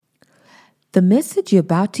The message you're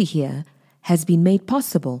about to hear has been made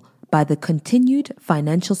possible by the continued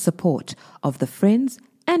financial support of the friends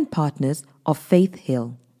and partners of Faith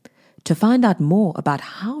Hill. To find out more about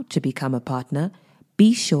how to become a partner,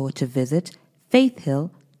 be sure to visit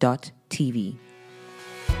faithhill.tv.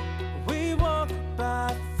 We walk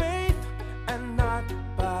by faith and not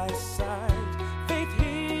by sight. Faith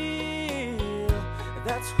Hill,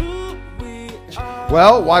 that's who we are.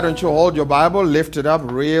 Well, why don't you hold your Bible, lift it up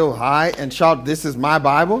real high, and shout, "This is my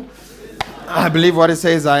Bible. I believe what it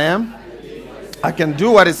says I am. I can do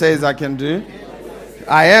what it says I can do.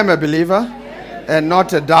 I am a believer and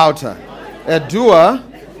not a doubter. A doer,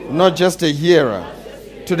 not just a hearer."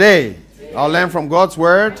 Today, I'll learn from God's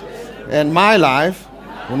word, and my life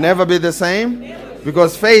will never be the same,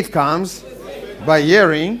 because faith comes by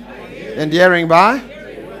hearing, and hearing by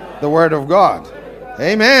the word of God.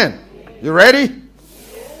 Amen. You ready?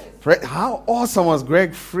 How awesome was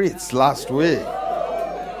Greg Fritz last week?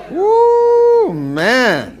 Woo,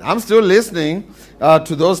 man. I'm still listening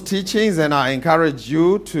to those teachings, and I encourage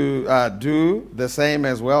you to do the same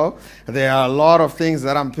as well. There are a lot of things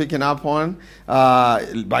that I'm picking up on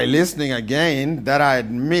by listening again that I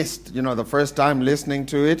had missed, the first time listening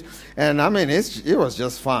to it. And I mean, it was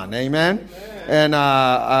just fun. Amen.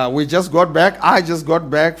 And we just got back. I just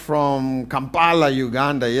got back from Kampala,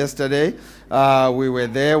 Uganda yesterday. We were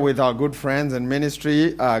there with our good friends in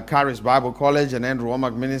ministry, Charis Bible College and Andrew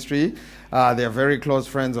Womack Ministry. They're very close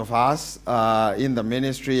friends of ours in the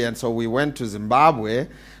ministry. And so we went to Zimbabwe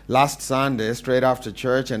last Sunday, straight after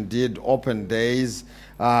church, and did open days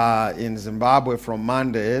in Zimbabwe from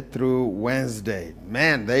Monday through Wednesday.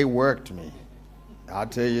 Man, they worked me. I'll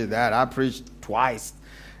tell you that. I preached twice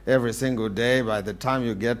every single day. By the time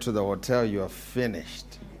you get to the hotel, you are finished.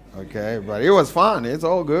 Okay, but it was fun. It's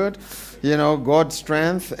all good. God's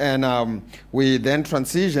strength. And we then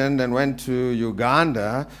transitioned and went to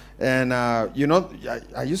Uganda. And, I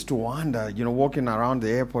used to wonder, walking around the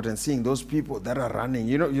airport and seeing those people that are running.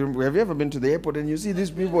 Have you ever been to the airport and you see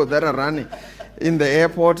these people that are running in the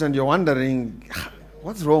airport and you're wondering,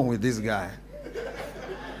 what's wrong with this guy?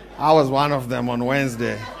 I was one of them on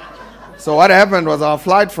Wednesday. So what happened was our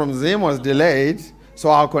flight from Zim was delayed. So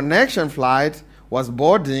our connection flight was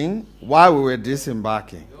boarding while we were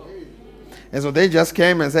disembarking. And so they just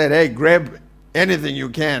came and said, "Hey, grab anything you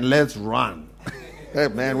can, let's run." Hey,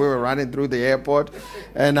 man, we were running through the airport,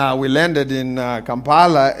 and we landed in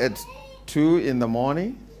Kampala at 2 in the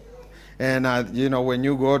morning. And, when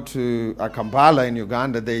you go to Kampala in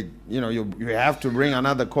Uganda, you have to bring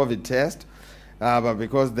another COVID test. But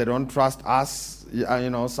because they don't trust us,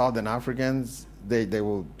 Southern Africans, they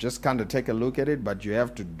will just kind of take a look at it, but you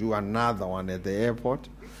have to do another one at the airport.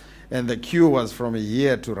 And the queue was from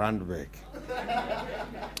here to Randbeck.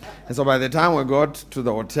 And so by the time we got to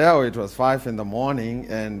the hotel, it was 5 in the morning,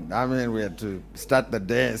 and I mean, we had to start the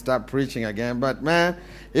day and start preaching again. But man,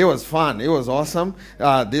 it was fun. It was awesome.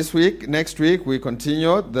 Next week, we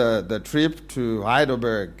continued the trip to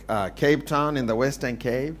Heidelberg, Cape Town in the Western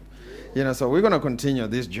Cape. So we're going to continue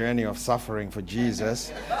this journey of suffering for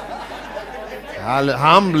Jesus.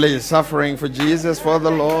 Humbly suffering for Jesus, for the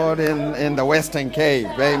Lord in the Western Cape.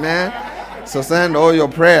 Amen. So send all your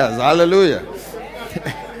prayers. Hallelujah.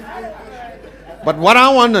 But what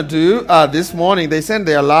I want to do this morning, they send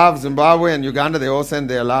their love. Zimbabwe and Uganda, they all send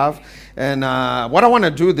their love. And what I want to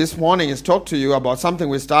do this morning is talk to you about something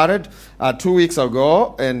we started 2 weeks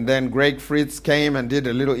ago. And then Greg Fritz came and did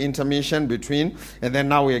a little intermission between. And then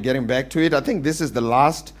now we are getting back to it. I think this is the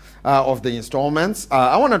last of the installments.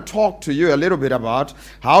 I want to talk to you a little bit about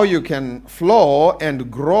how you can flow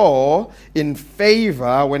and grow in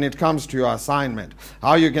favor when it comes to your assignment.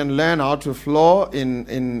 How you can learn how to flow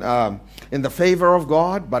in the favor of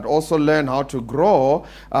God, but also learn how to grow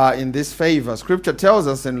in this favor. Scripture tells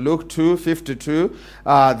us in Luke 2:52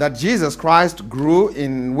 that Jesus Christ grew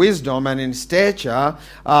in wisdom and in stature,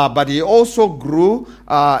 but he also grew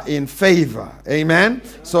in favor. Amen?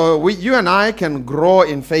 So you and I can grow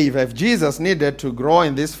in favor. If Jesus needed to grow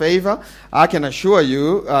in this favor, I can assure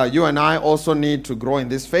you, you and I also need to grow in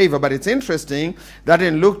this favor. But it's interesting that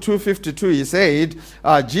in Luke 2:52 he said,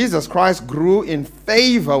 Jesus Christ grew in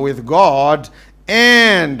favor with God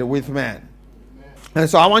and with man. And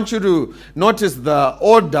so I want you to notice the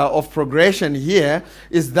order of progression here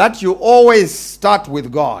is that you always start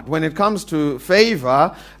with God. When it comes to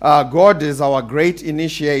favor, God is our great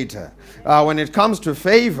initiator. when it comes to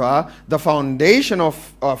favor, the foundation of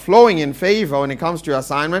flowing in favor when it comes to your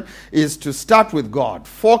assignment is to start with God.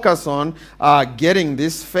 Focus on getting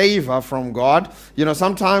this favor from God. You know,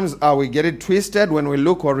 sometimes we get it twisted when we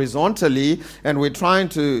look horizontally and we're trying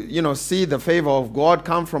to, you know, see the favor of God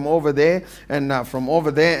come from over there and from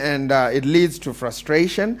over there, and it leads to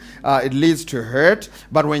frustration. It leads to hurt.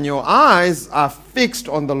 But when your eyes are fixed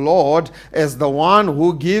on the Lord as the one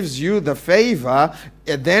who gives you the favor,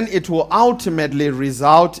 then it will ultimately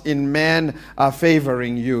result in men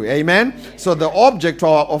favoring you. Amen? So the object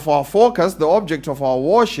of our focus, the object of our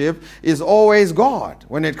worship is always God.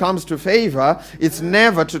 When it comes to favor, it's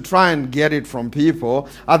never to try and get it from people.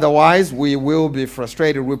 Otherwise, we will be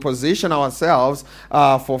frustrated. We position ourselves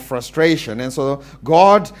for frustration. And so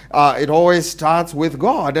God, it always starts with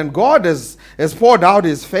God. And God has poured out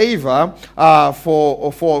his favor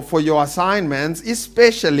for your assignments,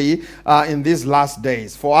 especially in these last days.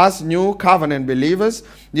 For us new covenant believers,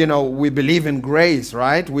 you know, we believe in grace,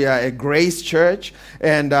 right? We are a grace church,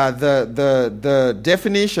 and the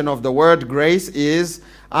definition of the word grace is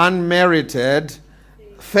unmerited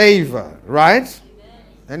favor, right?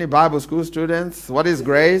 Any Bible school students? What is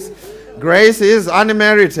grace? Grace is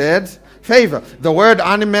unmerited favor. The word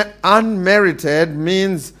unmerited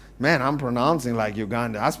means, man, I'm pronouncing like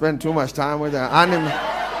Uganda. I spend too much time with that.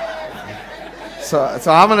 So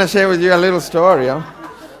I'm going to share with you a little story.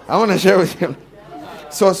 I want to share with you.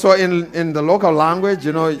 So in the local language,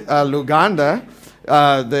 you know, Luganda,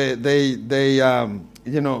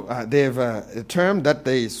 they have a term that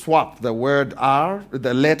they swap the word R,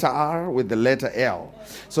 the letter R, with the letter L.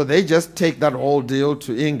 So they just take that whole deal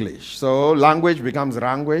to English. So language becomes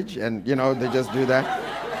language, and, you know, they just do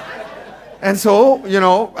that. And so, you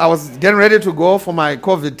know, I was getting ready to go for my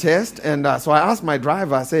COVID test. And so I asked my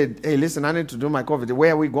driver, I said, hey, listen, I need to do my COVID.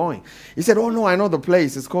 Where are we going? He said, oh, no, I know the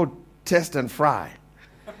place. It's called Test and Fry.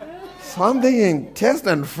 So I'm thinking, Test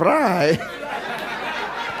and Fry?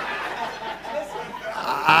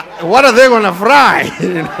 What are they going to fry?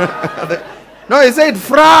 No, he said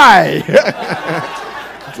fry.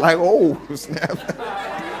 It's like, oh, snap.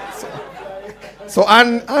 So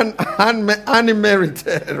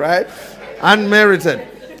unmerited, right? Unmerited.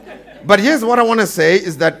 But here's what I want to say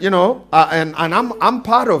is that, you know, and I'm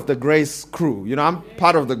part of the grace crew. You know, I'm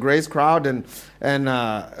part of the grace crowd,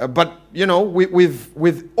 but you know, we've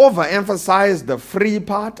overemphasized the free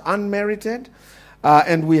part, unmerited,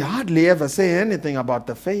 and we hardly ever say anything about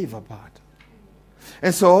the favor part.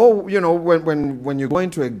 And so, you know, when you go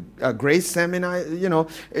into a grace seminar, you know,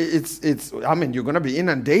 I mean, you're going to be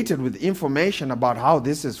inundated with information about how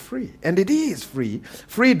this is free. And it is free.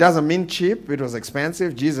 Free doesn't mean cheap. It was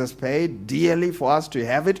expensive. Jesus paid dearly for us to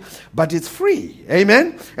have it. But it's free.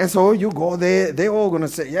 Amen? And so you go there, they're all going to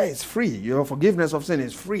say, yeah, it's free. Your forgiveness of sin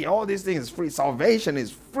is free. All these things is free. Salvation is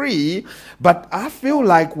free. But I feel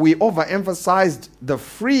like we overemphasized the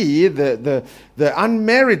free, the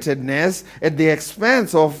unmeritedness at the expense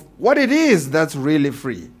of what it is that's really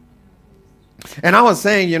free. And I was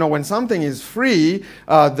saying, you know, when something is free,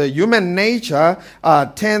 the human nature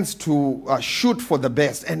tends to shoot for the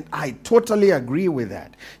best. And I totally agree with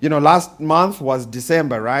that. You know, last month was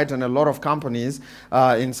December, right? And a lot of companies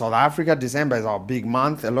in South Africa, December is our big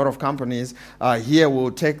month. A lot of companies here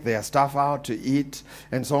will take their staff out to eat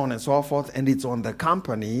and so on and so forth. And it's on the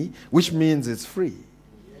company, which means it's free.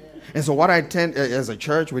 And so what I tend, as a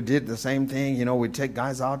church, we did the same thing. You know, we take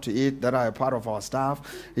guys out to eat that are a part of our staff,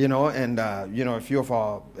 you know, and, you know, a few of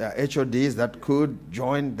our HODs that could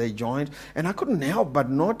join, they joined. And I couldn't help but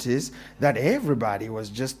notice that everybody was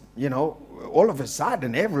just, you know, all of a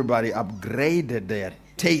sudden, everybody upgraded their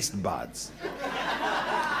taste buds.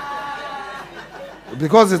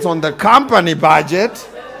 Because it's on the company budget.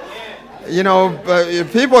 You know,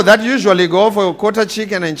 people that usually go for quarter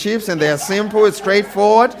chicken and chips, and they are simple, it's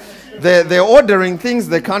straightforward. They're ordering things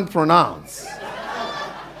they can't pronounce.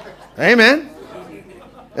 Amen.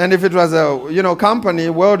 And if it was a, you know, company,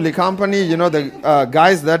 worldly company, you know, the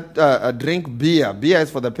guys that drink beer. Beer is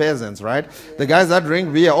for the peasants, right? The guys that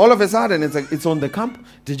drink beer, all of a sudden it's on the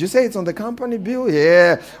Did you say it's on the company bill?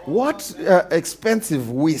 Yeah. What expensive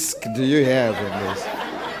whisk do you have in this?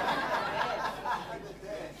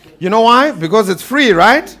 You know why? Because it's free,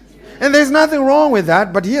 right? And there's nothing wrong with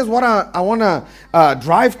that. But here's what I want to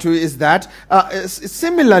drive to is that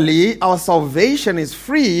similarly, our salvation is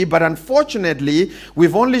free, but unfortunately,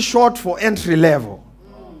 we've only shot for entry level.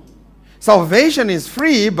 Salvation is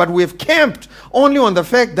free, but we've camped only on the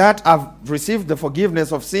fact that I've received the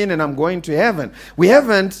forgiveness of sin and I'm going to heaven. We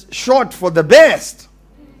haven't shot for the best.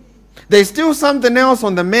 There's still something else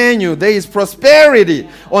on the menu. There is prosperity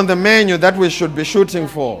on the menu that we should be shooting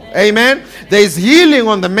for. Amen. There is healing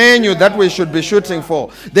on the menu that we should be shooting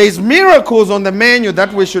for. There is miracles on the menu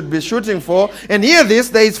that we should be shooting for. And hear this,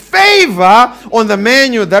 there is favor on the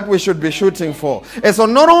menu that we should be shooting for. And so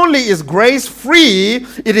not only is grace free,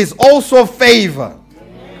 it is also favor.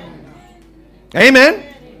 Amen.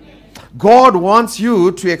 God wants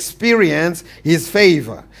you to experience his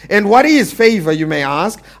favor. And what is favor, you may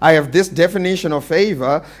ask? I have this definition of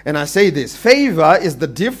favor, and I say this. Favor is the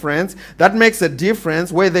difference that makes a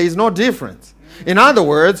difference where there is no difference. In other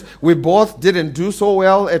words, we both didn't do so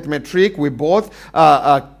well at matric. We both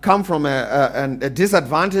come from a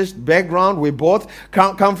disadvantaged background. We both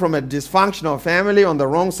come from a dysfunctional family on the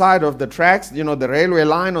wrong side of the tracks, the railway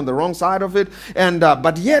line on the wrong side of it. And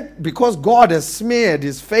but yet, because God has smeared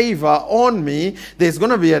his favor on me, there's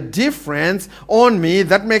going to be a difference on me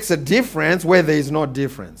that makes a difference where there is no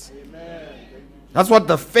difference. That's what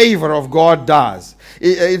the favor of God does.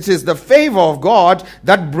 It is the favor of God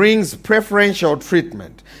that brings preferential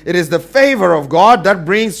treatment. It is the favor of God that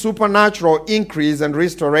brings supernatural increase and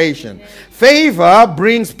restoration. Favor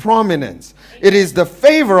brings prominence. It is the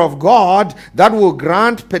favor of God that will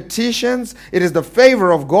grant petitions. It is the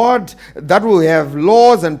favor of God that will have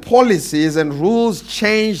laws and policies and rules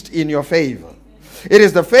changed in your favor. It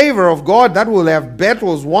is the favor of God that will have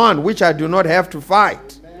battles won which I do not have to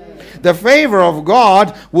fight. The favor of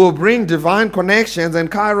God will bring divine connections and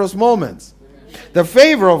kairos moments. The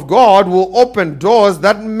favor of God will open doors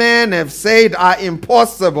that men have said are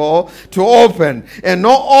impossible to open. And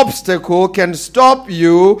no obstacle can stop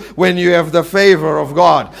you when you have the favor of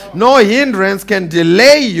God. No hindrance can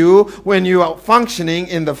delay you when you are functioning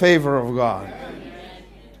in the favor of God.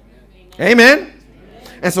 Amen.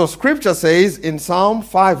 And so scripture says in Psalm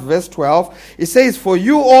 5 verse 12, it says, "For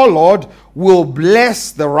you, O Lord, will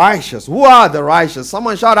bless the righteous." Who are the righteous?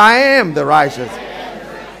 Someone shout, "I am the righteous."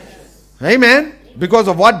 Amen. Because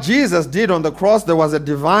of what Jesus did on the cross, there was a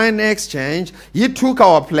divine exchange. He took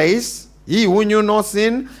our place. He who knew no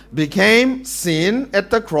sin became sin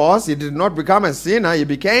at the cross. He did not become a sinner. He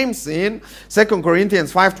became sin. 2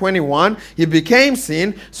 Corinthians 5:21. He became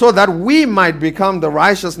sin so that we might become the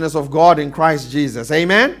righteousness of God in Christ Jesus.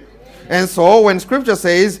 Amen? And so when scripture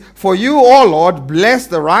says, "For you, O Lord, bless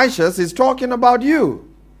the righteous," he's talking about you.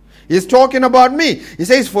 He's talking about me. He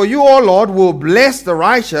says, "For you, O Lord, will bless the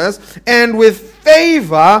righteous, and with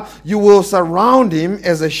favor you will surround him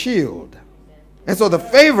as a shield." And so the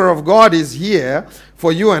favor of God is here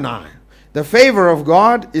for you and I. The favor of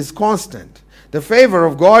God is constant. The favor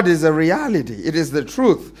of God is a reality. It is the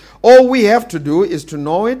truth. All we have to do is to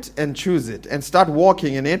know it and choose it and start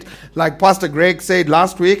walking in it. Like Pastor Greg said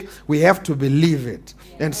last week, we have to believe it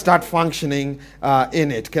and start functioning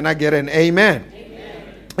in it. Can I get an amen? Amen.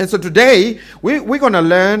 And so today, we're going to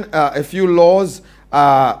learn a few laws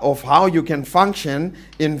of how you can function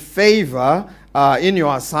in favor in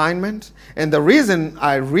your assignment. And the reason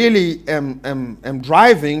I really am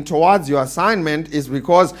driving towards your assignment is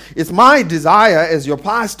because it's my desire as your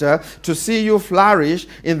pastor to see you flourish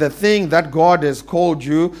in the thing that God has called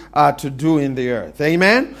you to do in the earth.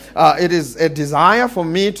 Amen? It is a desire for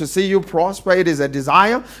me to see you prosper. It is a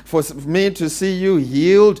desire for me to see you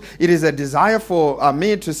healed. It is a desire for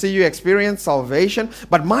me to see you experience salvation.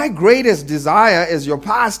 But my greatest desire as your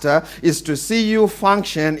pastor is to see you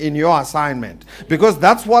function in your assignment. Because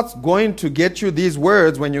that's what's going to get you these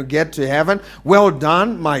words when you get to heaven. "Well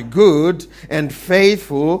done, my good and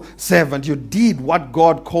faithful servant. You did what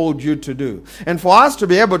God called you to do." And for us to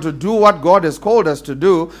be able to do what God has called us to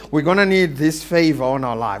do, we're going to need this favor on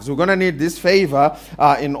our lives. We're going to need this favor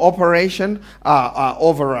in operation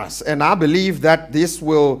over us. And I believe that this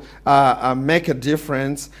will make a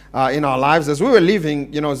difference in our lives. As we were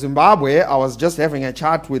leaving, Zimbabwe, I was just having a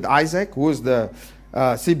chat with Isaac, who is the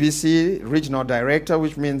CBC regional director,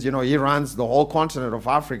 which means, he runs the whole continent of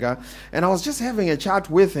Africa. And I was just having a chat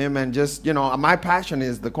with him and just, my passion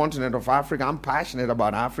is the continent of Africa. I'm passionate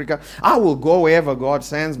about Africa. I will go wherever God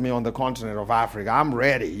sends me on the continent of Africa. I'm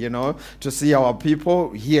ready, to see our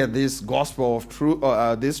people hear this gospel of truth,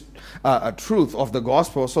 truth of the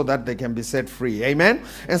gospel so that they can be set free. Amen?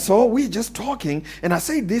 And so we're just talking, and I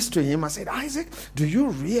said this to him. I said, "Isaac, do you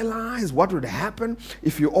realize what would happen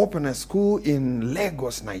if you open a school in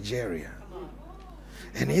Lagos, Nigeria?"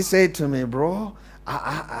 And he said to me, "Bro,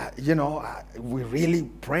 we're really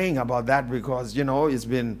praying about that because, it's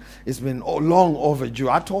been long overdue."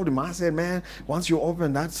 I told him, I said, "Man, once you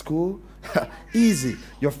open that school, easy.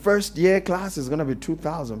 Your first year class is going to be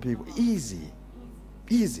 2,000 people. Easy.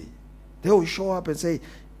 Easy. They will show up and say,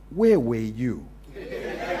 'Where were you?'"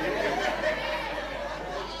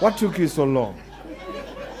 What took you so long?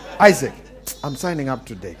 Isaac, I'm signing up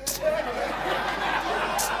today.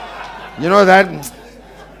 You know that?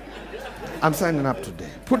 I'm signing up today.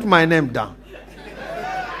 Put my name down.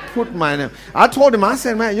 Put my name. I told him, I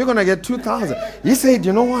said, man, you're going to get 2,000. He said,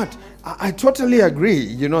 you know what? I totally agree.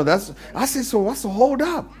 You know, I said, so what's the hold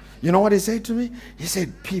up? You know what he said to me? He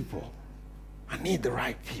said, people. I need the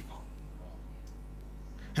right people.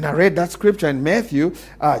 And I read that scripture in Matthew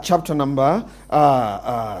chapter number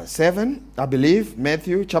 7, I believe.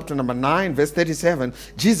 Matthew chapter number 9, verse 37.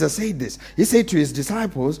 Jesus said this. He said to his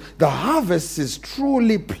disciples, the harvest is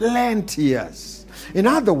truly plenteous. In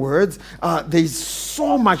other words, there's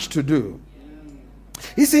so much to do.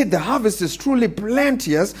 He said the harvest is truly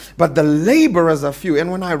plenteous, but the laborers are few.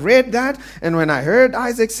 And when I read that, and when I heard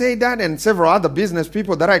Isaac say that, and several other business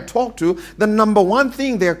people that I talked to, the number one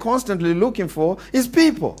thing they're constantly looking for is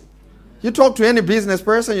people. You talk to any business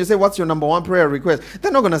person, you say, what's your number one prayer request?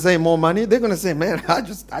 They're not going to say more money. They're going to say, man, I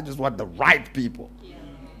just want the right people.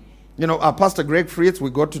 You know, Pastor Greg Fritz, we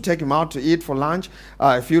got to take him out to eat for lunch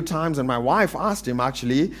a few times, and my wife asked him,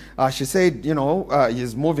 actually, she said, you know,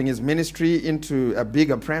 he's moving his ministry into a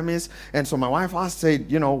bigger premise, and so my wife asked, said,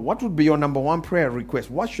 you know, what would be your number one prayer request?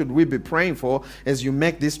 What should we be praying for as you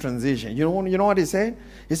make this transition? You know what he said?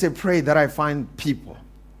 He said, pray that I find people.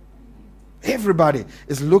 Everybody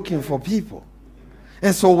is looking for people.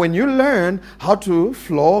 And so when you learn how to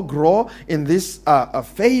flow, grow in this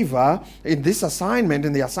favor, in this assignment,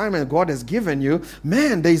 in the assignment God has given you,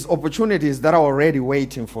 man, there's opportunities that are already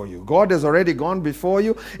waiting for you. God has already gone before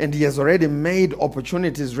you, and he has already made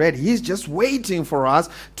opportunities ready. He's just waiting for us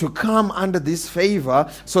to come under this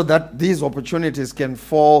favor so that these opportunities can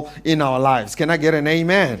fall in our lives. Can I get an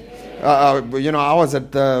amen? You know, I was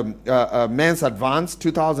at the Men's Advance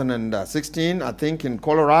 2016, I think, in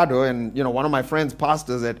Colorado, and, you know, one of my friends,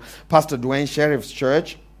 pastors at Pastor Dwayne Sheriff's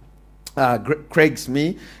church, Craig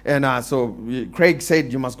Smee, and so Craig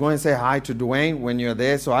said, you must go and say hi to Dwayne when you're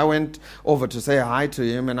there. So I went over to say hi to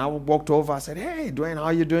him, and I walked over. I said, hey, Dwayne, how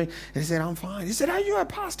are you doing? And he said, I'm fine. He said, are you a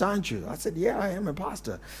pastor, aren't you? I said, yeah, I am a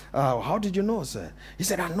pastor. How did you know, sir? He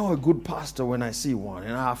said, I know a good pastor when I see one.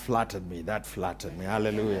 And that flattered me.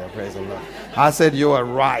 Hallelujah, praise the Lord. I said, you are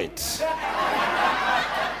right.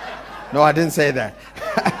 No, I didn't say that.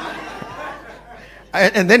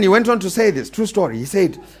 And then he went on to say this, true story. He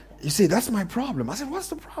said, you see, that's my problem. I said, what's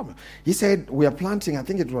the problem? He said, we are planting, I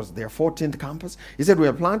think it was their 14th campus. He said, we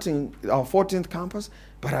are planting our 14th campus,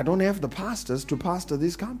 but I don't have the pastors to pastor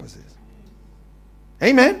these campuses.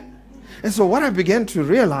 Amen? And so what I began to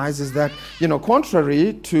realize is that, you know,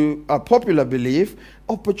 contrary to a popular belief,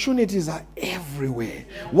 opportunities are everywhere.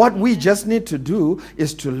 What we just need to do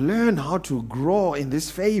is to learn how to grow in this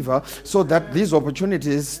favor so that these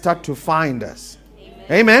opportunities start to find us.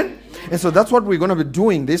 Amen? And so that's what we're going to be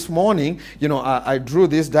doing this morning. You know, I drew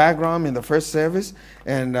this diagram in the first service,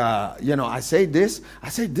 and you know, I said this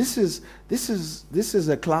is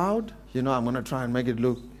a cloud. You know, I'm going to try and make it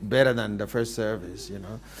look better than the first service. You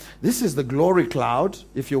know, this is the glory cloud,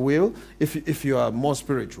 if you will, if you are more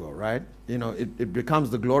spiritual, right? You know, it becomes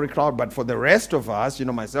the glory cloud. But for the rest of us, you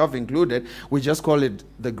know, myself included, we just call it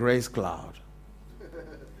the grace cloud.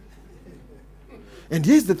 And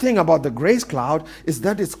here's the thing about the grace cloud is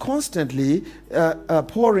that it's constantly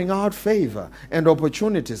pouring out favor and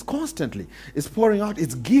opportunities. Constantly. It's pouring out,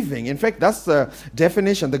 it's giving. In fact, that's the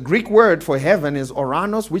definition. The Greek word for heaven is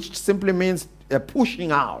oranos, which simply means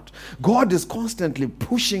pushing out. God is constantly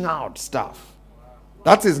pushing out stuff.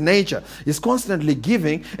 That's his nature. He's constantly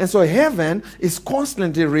giving. And so heaven is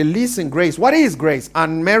constantly releasing grace. What is grace?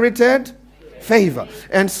 Unmerited favor.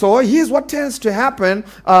 And so here's what tends to happen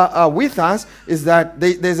with us is that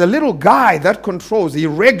there's a little guy that controls, he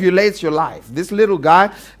regulates your life. This little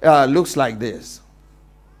guy looks like this.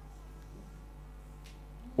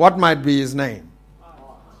 What might be his name?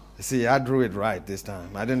 See, I drew it right this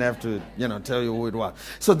time. I didn't have to, you know, tell you who it was.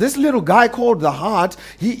 So this little guy called the heart,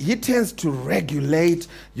 he tends to regulate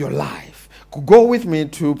your life. Go with me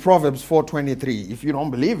to Proverbs 4:23. If you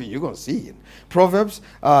don't believe it, you're going to see it. Proverbs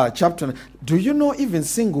chapter. Do you know even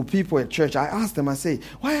single people at church? I ask them, I say,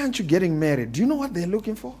 why aren't you getting married? Do you know what they're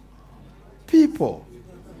looking for? People.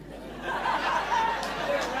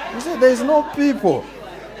 I said, there's no people.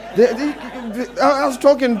 I was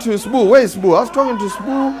talking to Sbu. Where is Sbu? I was talking to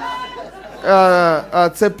Sbu,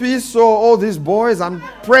 Tsepiso, all these boys. I'm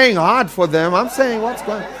praying hard for them. I'm saying, what's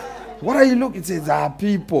going on? What are you looking? It says,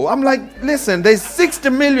 people. I'm like, listen, there's 60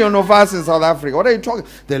 million of us in South Africa. What are you talking?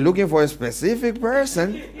 They're looking for a specific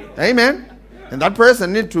person. Amen. And that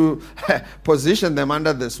person need to position them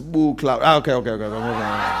under the Sbu cloud. Okay.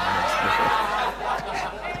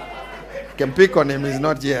 can pick on him. He's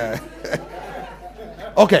not here.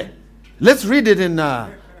 Okay, let's read it in the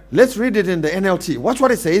NLT. Watch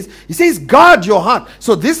what it says. It says, guard your heart.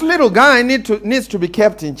 So this little guy needs to be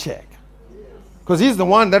kept in check, because he's the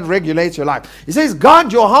one that regulates your life. He says,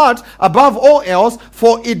 guard your heart above all else,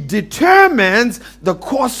 for it determines the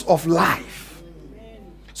course of life.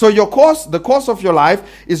 So the course of your life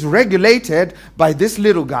is regulated by this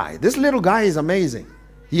little guy. This little guy is amazing.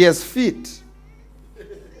 He has feet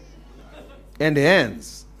and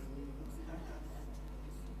hands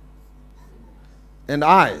and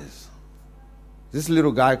eyes. This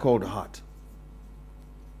little guy called heart.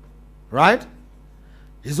 Right?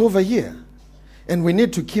 He's over here. And we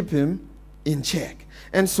need to keep him in check.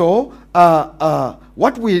 And so,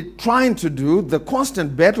 what we're trying to do, the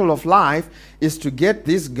constant battle of life, is to get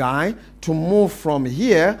this guy to move from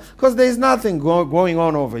here, because there's nothing going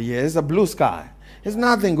on over here. It's a blue sky. There's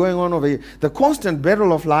nothing going on over here. The constant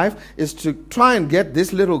battle of life is to try and get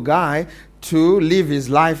this little guy to live his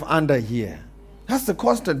life under here. That's the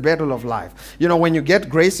constant battle of life. You know, when you get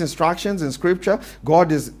grace instructions in Scripture,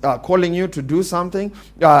 God is calling you to do something.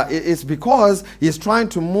 It's because He's trying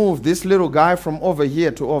to move this little guy from over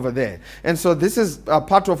here to over there. And so this is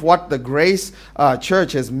part of what the Grace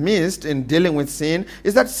Church has missed in dealing with sin,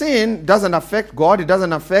 is that sin doesn't affect God. It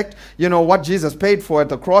doesn't affect, what Jesus paid for at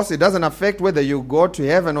the cross. It doesn't affect whether you go to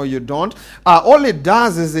heaven or you don't. All it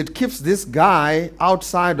does is it keeps this guy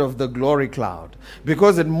outside of the glory cloud,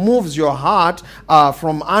 because it moves your heart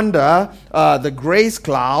from under the grace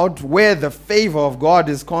cloud, where the favor of God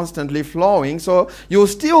is constantly flowing. So you'll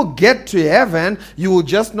still get to heaven. You will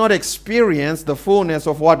just not experience the fullness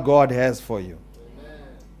of what God has for you.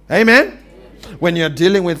 Amen? Amen? When you're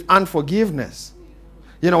dealing with unforgiveness,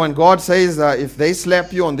 when God says, if they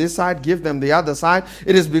slap you on this side, give them the other side,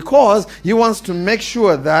 it is because He wants to make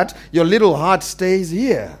sure that your little heart stays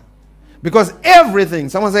here. Because everything,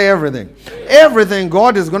 someone say everything. Everything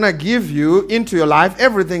God is going to give you into your life,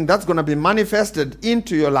 everything that's going to be manifested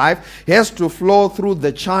into your life, has to flow through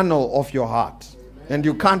the channel of your heart. And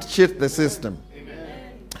you can't cheat the system.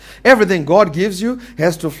 Everything God gives you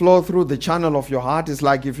has to flow through the channel of your heart. It's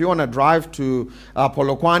like if you want to drive to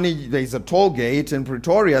Polokwane, there's a toll gate in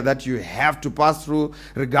Pretoria that you have to pass through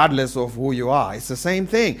regardless of who you are. It's the same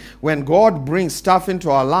thing. When God brings stuff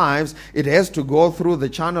into our lives, it has to go through the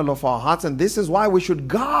channel of our hearts. And this is why we should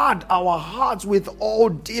guard our hearts with all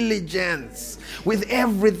diligence. With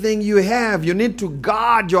everything you have, you need to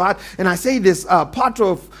guard your heart. And I say this, part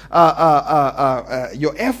of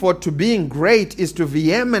your effort to being great is to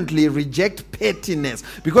vehemently reject pettiness.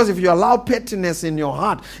 Because if you allow pettiness in your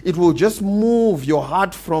heart, it will just move your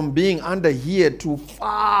heart from being under here to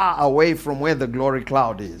far away from where the glory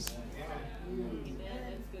cloud is.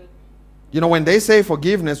 When they say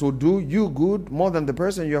forgiveness will do you good more than the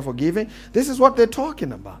person you are forgiving, this is what they're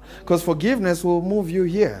talking about. Because forgiveness will move you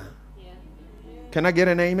here. Can I get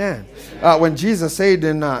an amen? When Jesus said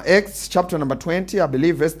in Acts chapter number 20, I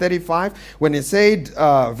believe verse 35, when He said,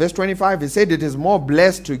 verse 25, He said it is more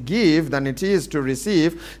blessed to give than it is to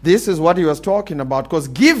receive. This is what He was talking about. Because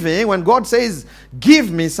giving, when God says,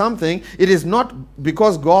 give me something, it is not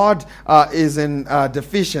because God is in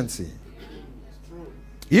deficiency.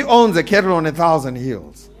 He owns a cattle on 1,000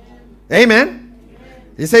 hills. Amen?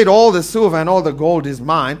 He said, all the silver and all the gold is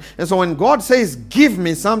mine. And so when God says, give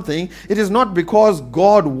me something, it is not because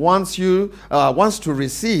God wants to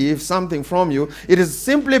receive something from you. It is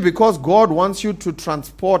simply because God wants you to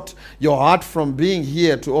transport your heart from being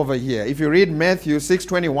here to over here. If you read Matthew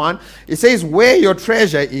 6:21, it says, where your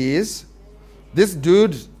treasure is, this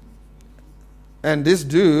dude and this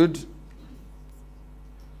dude,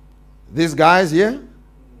 these guys here,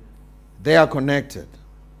 they are connected.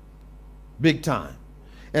 Big time.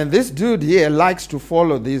 And this dude here likes to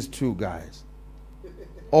follow these two guys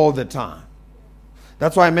all the time.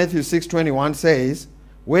 That's why Matthew 6:21 says,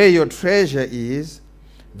 where your treasure is,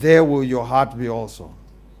 there will your heart be also.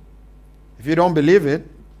 If you don't believe it,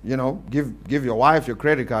 give your wife your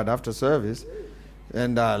credit card after service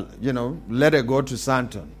and, let her go to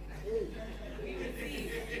Santon.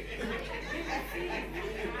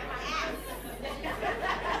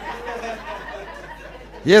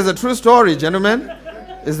 Here's a true story, gentlemen.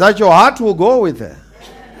 Is that your heart will go with her.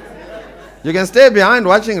 You can stay behind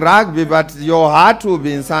watching rugby, but your heart will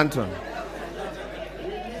be in Santon.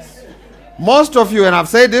 Most of you, and I've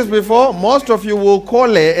said this before, most of you will call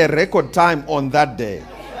her a record time on that day.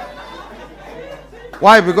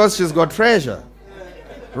 Why? Because she's got treasure.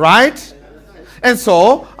 Right? And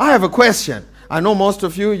so, I have a question. I know most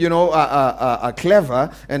of you, are clever,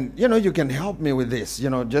 and, you can help me with this,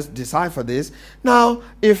 just decipher this. Now,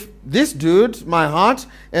 if this dude, my heart,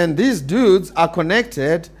 and these dudes are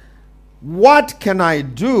connected, what can I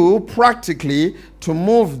do practically to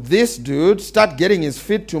move this dude, start getting his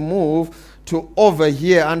feet to move to over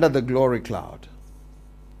here under the glory cloud?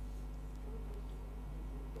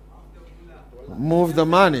 Move the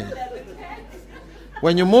money.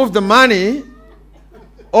 When you move the money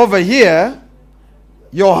over here,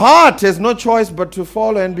 your heart has no choice but to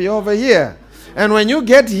follow and be over here. And when you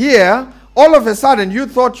get here, all of a sudden you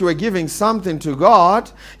thought you were giving something to God.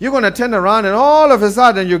 You're going to turn around and all of a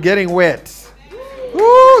sudden you're getting wet.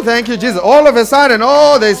 Ooh, thank you, Jesus. All of a sudden,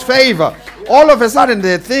 there's favor. All of a sudden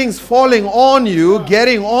there are things falling on you,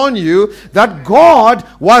 getting on you, that God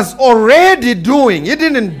was already doing. He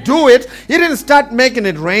didn't do it. He didn't start making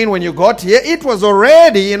it rain when you got here. It was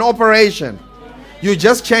already in operation. You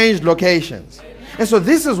just changed locations. And so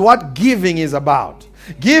this is what giving is about.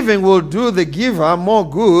 Giving will do the giver more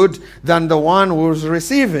good than the one who's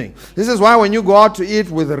receiving. This is why when you go out to eat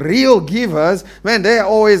with real givers, man, they're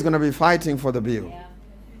always going to be fighting for the bill.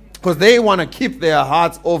 Because they want to keep their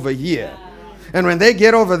hearts over here. And when they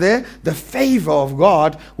get over there, the favor of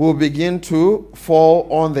God will begin to fall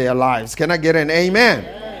on their lives. Can I get an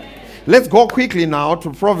amen? Let's go quickly now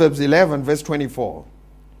to Proverbs 11, verse 24.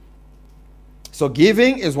 So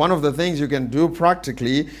giving is one of the things you can do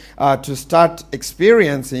practically to start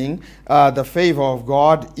experiencing the favor of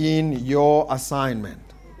God in your assignment.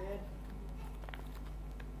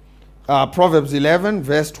 Proverbs 11,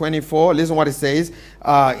 verse 24. Listen what it says.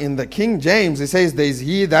 In the King James, it says, there is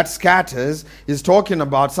he that scatters. Is talking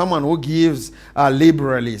about someone who gives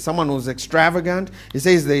liberally, someone who's extravagant. He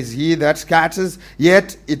says, there is he that scatters,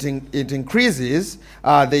 yet it increases.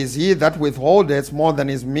 There is he that withholdeth more than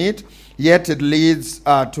is meet, yet it leads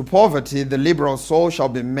to poverty. The liberal soul shall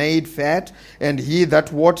be made fat, and he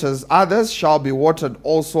that waters others shall be watered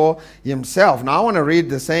also himself. Now I want to read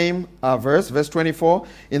the same verse 24,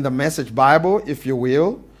 in the Message Bible, if you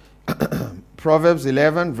will. Proverbs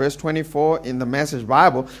 11, verse 24 in the Message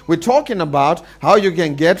Bible. We're talking about how you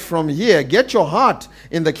can get from here, get your heart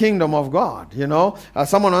in the kingdom of God.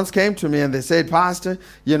 Someone once came to me and they said, Pastor,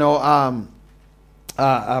 will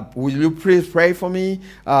you please pray for me?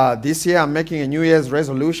 This year I'm making a New Year's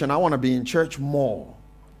resolution. I want to be in church more.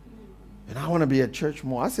 And I want to be at church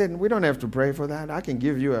more. I said, we don't have to pray for that. I can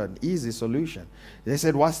give you an easy solution. They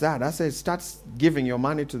said, what's that? I said, start giving your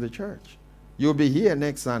money to the church. You'll be here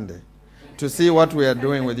next Sunday to see what we are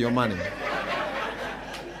doing with your money.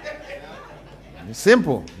 It's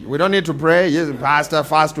simple. We don't need to pray. Yes, Pastor,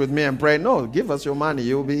 fast with me and pray. No, give us your money.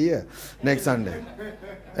 You'll be here next Sunday.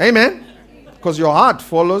 Amen. Because your heart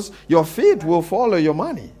follows, your feet will follow your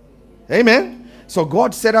money. Amen. So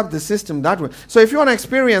God set up the system that way. So if you want to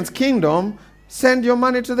experience kingdom, send your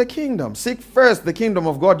money to the kingdom. Seek first the kingdom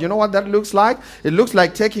of God. You know what that looks like? It looks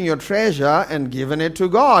like taking your treasure and giving it to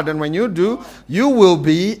God. And when you do, you will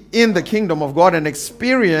be in the kingdom of God and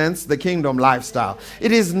experience the kingdom lifestyle.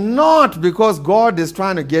 It is not because God is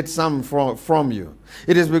trying to get something from you.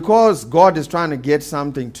 It is because God is trying to get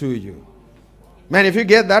something to you. Man, if you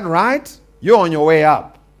get that right, you're on your way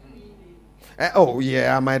up. Oh,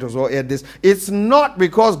 yeah, I might as well add this. It's not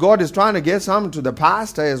because God is trying to get something to the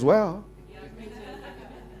pastor as well.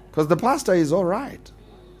 Because the pastor is all right.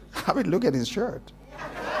 I mean, look at his shirt.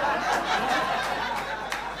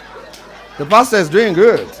 The pastor is doing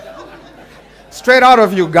good. Straight out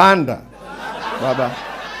of Uganda. Baba.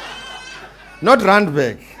 Not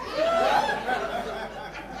Randburg.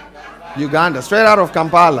 Uganda. Straight out of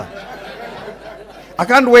Kampala. I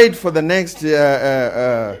can't wait for the next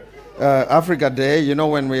Africa Day,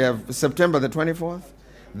 when we have September the 24th.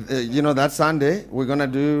 That Sunday, we're going to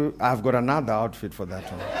do, I've got another outfit for that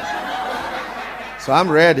one. So I'm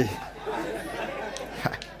ready.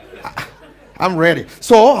 I'm ready.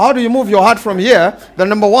 So how do you move your heart from here? The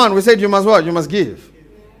number one, we said you must what? You must give.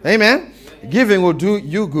 Amen? Giving will do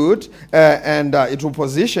you good, and it will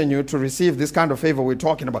position you to receive this kind of favor we're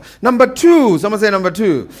talking about. Number two, someone say number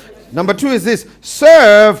two. Number two is this: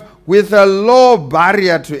 serve with a low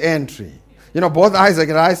barrier to entry. Both Isaac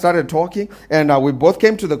and I started talking, and we both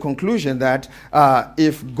came to the conclusion that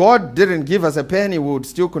if God didn't give us a penny, we would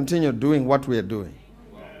still continue doing what we are doing.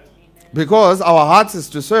 Because our hearts is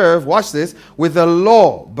to serve, watch this, with a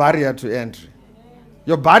low barrier to entry.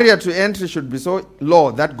 Your barrier to entry should be so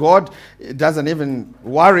low that God doesn't even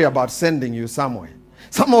worry about sending you somewhere.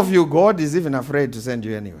 Some of you, God is even afraid to send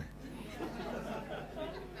you anywhere.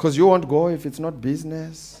 Because you won't go if it's not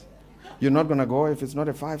business. You're not going to go if it's not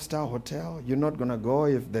a 5-star hotel. You're not going to go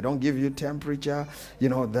if they don't give you temperature,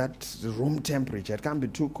 that room temperature. It can't be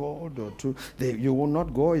too cold or too... You will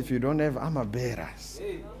not go if you don't have armor bearers.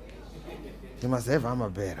 You must have armor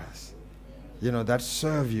bearers, that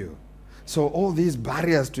serve you. So all these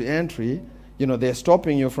barriers to entry, they're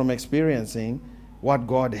stopping you from experiencing what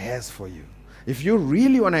God has for you. If you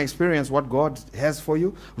really want to experience what God has for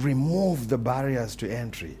you, remove the barriers to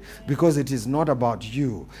entry, because it is not about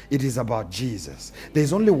you, it is about Jesus.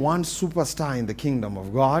 There's only one superstar in the kingdom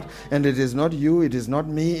of God, and it is not you, it is not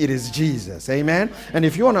me, it is Jesus. Amen? And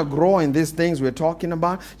if you want to grow in these things we're talking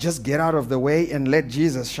about, just get out of the way and let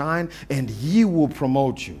Jesus shine, and He will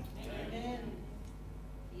promote you. Amen?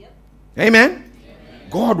 Yep. Amen?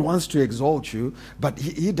 God wants to exalt you, but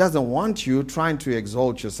He doesn't want you trying to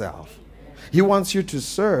exalt yourself. He wants you to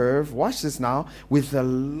serve, watch this now, with a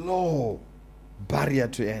low barrier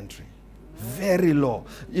to entry. Very low.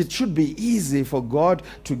 It should be easy for God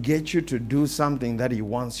to get you to do something that He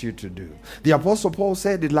wants you to do. The Apostle Paul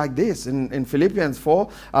said it like this in Philippians 4,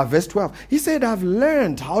 verse 12. He said, I've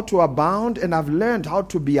learned how to abound and I've learned how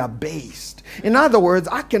to be abased. In other words,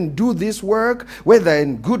 I can do this work, whether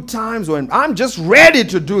in good times or I'm just ready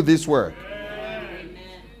to do this work.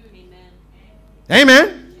 Amen.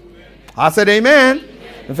 Amen. I said amen. Amen.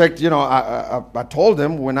 In fact, I told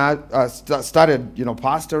them when I started,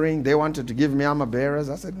 pastoring, they wanted to give me armor bearers.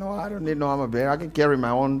 I said, no, I don't need no armor bearer. I can carry my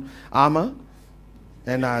own armor.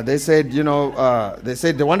 And they said, they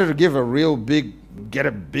wanted to give get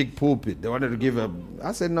a big pulpit. They wanted to give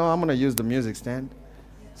I said, no, I'm going to use the music stand.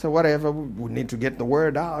 So whatever, we need to get the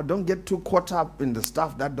word out. Don't get too caught up in the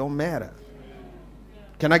stuff that don't matter.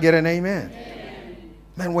 Can I get an amen? Amen.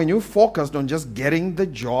 Man, when you're focused on just getting the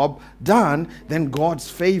job done, then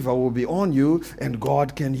God's favor will be on you and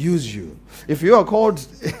God can use you. If you are called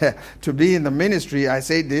to be in the ministry, I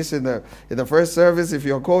said this in the first service, if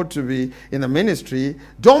you're called to be in the ministry,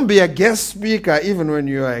 don't be a guest speaker even when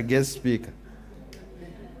you are a guest speaker.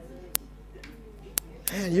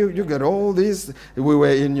 And you get all these. We were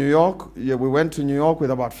in New York. We went to New York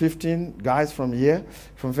with about 15 guys from here,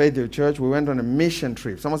 from Faith Hill Church. We went on a mission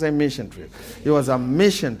trip. Someone say mission trip. It was a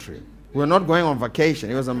mission trip. We were not going on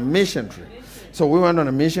vacation. It was a mission trip. So we went on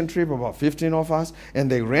a mission trip, about 15 of us,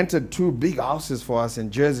 and they rented 2 big houses for us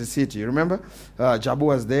in Jersey City. You remember? Jabu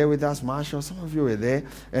was there with us, Marshall. Some of you were there.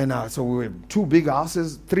 And so we were 2 big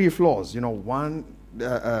houses, 3 floors. 1,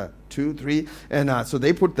 2, 3, and so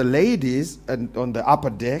they put the ladies on the upper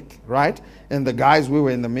deck, right? And the guys, we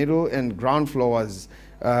were in the middle, and ground floor was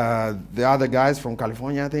the other guys from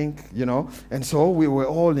California, I think, And so we were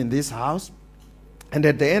all in this house. And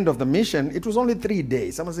at the end of the mission, it was only 3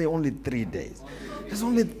 days. Someone say only 3 days. It's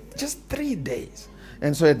only just 3 days.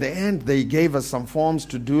 And so at the end, they gave us some forms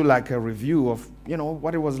to do like a review of,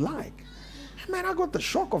 what it was like. Man, I got the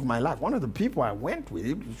shock of my life. One of the people I went with,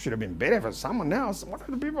 it should have been better for someone else. One of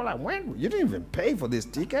the people I went with, you didn't even pay for this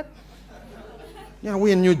ticket.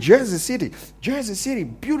 We're in New Jersey City. Jersey City,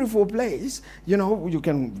 beautiful place. You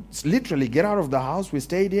can literally get out of the house we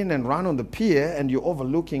stayed in and run on the pier, and you're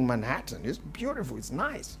overlooking Manhattan. It's beautiful. It's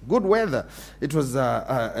nice. Good weather. It was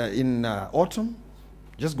in autumn,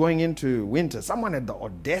 just going into winter. Someone had the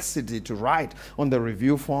audacity to write on the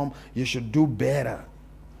review form, you should do better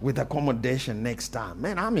with accommodation next time.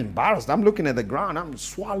 Man, I'm embarrassed. I'm looking at the ground. I'm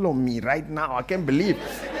swallow me right now. I can't believe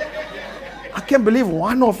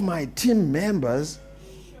one of my team members,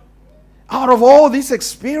 out of all this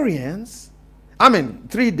experience,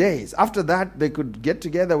 3 days. After that, they could get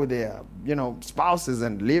together with their, spouses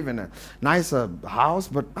and live in a nicer house.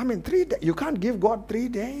 But 3 days, you can't give God 3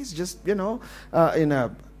 days just, in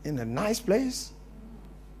a nice place.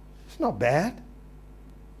 It's not bad.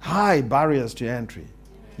 High barriers to entry.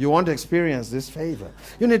 You want to experience this favor.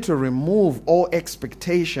 You need to remove all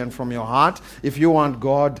expectation from your heart if you want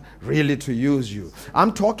God really to use you.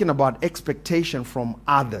 I'm talking about expectation from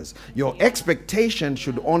others. Your expectation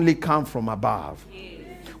should only come from above.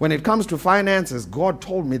 When it comes to finances, God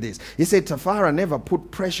told me this. He said, Tafara, never put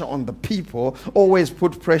pressure on the people, always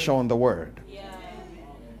put pressure on the word.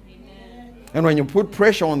 And when you put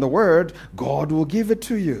pressure on the word, God will give it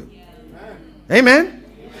to you. Amen.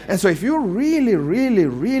 And so if you're really, really,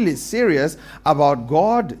 really serious about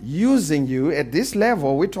God using you at this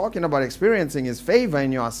level, we're talking about experiencing His favor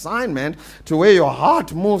in your assignment to where your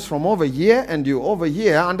heart moves from over here and you over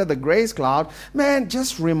here under the grace cloud, man,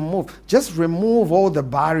 just remove all the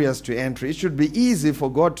barriers to entry. It should be easy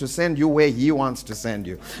for God to send you where He wants to send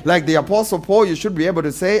you. Like the Apostle Paul, you should be able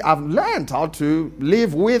to say, I've learned how to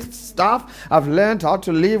live with stuff. I've learned how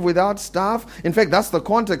to live without stuff. In fact, that's the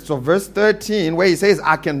context of verse 13 where he says,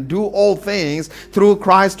 I can can do all things through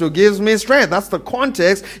Christ who gives me strength. That's the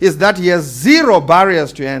context, is that he has zero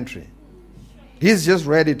barriers to entry. He's just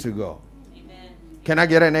ready to go. Amen. Can I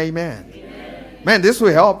get an amen? Amen? Man, this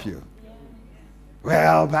will help you.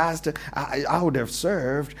 Well, Pastor, I would have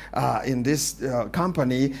served in this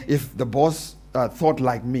company if the boss thought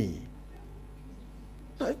like me.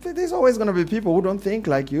 There's always going to be people who don't think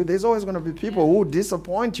like you. There's always going to be people who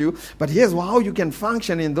disappoint you. But here's how you can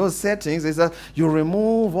function in those settings is that you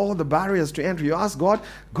remove all the barriers to entry. You ask God,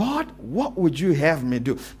 what would you have me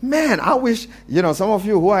do? Man, I wish, some of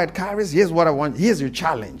you who are at Kairos, here's what I want. Here's your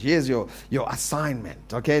challenge. Here's your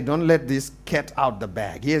assignment. Okay? Don't let this cat out the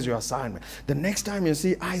bag. Here's your assignment. The next time you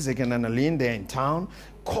see Isaac and Annalene, they're in town,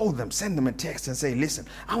 call them, send them a text and say, listen,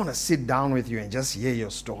 I want to sit down with you and just hear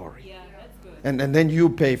your story. Yeah. And then you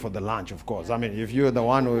pay for the lunch, of course. I mean, if you're the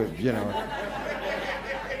one who,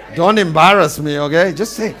 don't embarrass me, okay?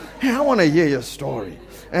 Just say, hey, I want to hear your story.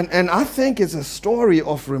 And I think it's a story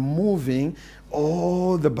of removing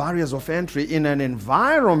all the barriers of entry in an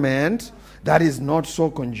environment that is not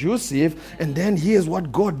so conducive. And then here's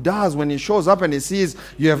what God does when he shows up and he sees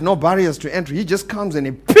you have no barriers to entry. He just comes and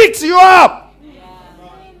he picks you up.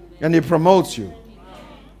 And he promotes you.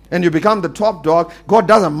 And you become the top dog. God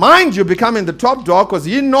doesn't mind you becoming the top dog because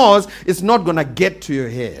he knows it's not going to get to your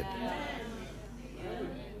head.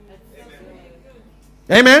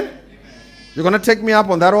 Amen? You're going to take me up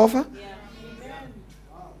on that offer?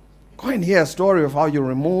 Go and hear a story of how you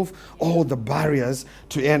remove all the barriers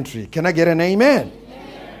to entry. Can I get an amen?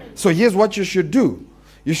 So here's what you should do.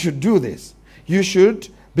 You should do this. You should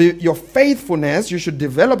be your faithfulness. You should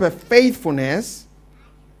develop a faithfulness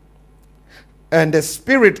and a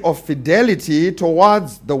spirit of fidelity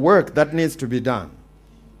towards the work that needs to be done.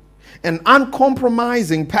 An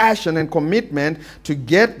uncompromising passion and commitment to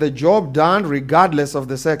get the job done regardless of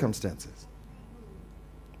the circumstances.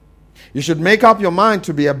 You should make up your mind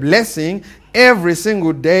to be a blessing every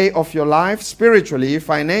single day of your life, spiritually,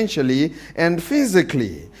 financially, and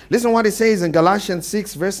physically. Listen what it says in Galatians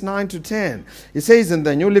 6, verse 9 to 10. It says in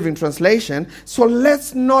the New Living Translation, so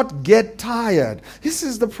let's not get tired. This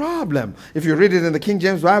is the problem. If you read it in the King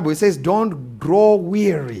James Bible, it says, don't grow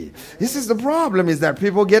weary. This is the problem, is that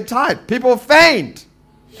people get tired. People faint.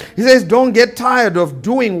 He says, don't get tired of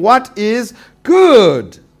doing what is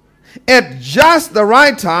good. At just the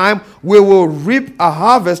right time, we will reap a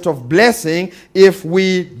harvest of blessing if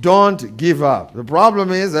we don't give up. The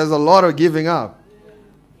problem is there's a lot of giving up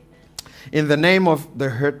in the name of the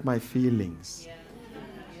hurt my feelings.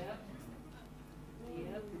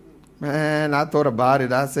 Man, I thought about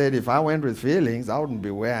it. I said, if I went with feelings, I wouldn't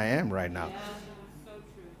be where I am right now.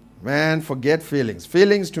 Man, forget feelings.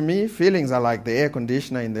 Feelings to me, feelings are like the air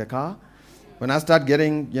conditioner in the car. When I start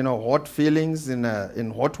getting, hot feelings in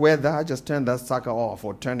hot weather, I just turn that sucker off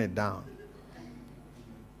or turn it down.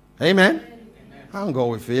 Amen? I don't go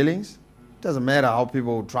with feelings. It doesn't matter how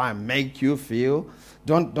people try and make you feel.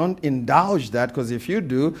 Don't indulge that, because if you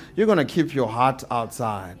do, you're going to keep your heart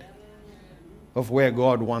outside of where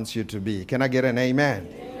God wants you to be. Can I get an amen?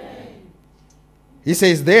 Amen. He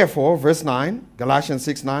says, therefore, verse 9, Galatians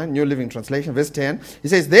 6:9, New Living Translation, verse 10. He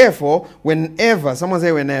says, therefore, whenever, someone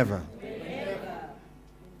say whenever.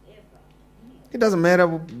 It doesn't matter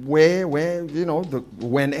where,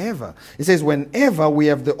 whenever. It says, whenever we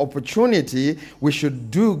have the opportunity, we should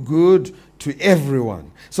do good to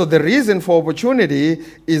everyone. So the reason for opportunity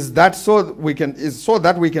is that so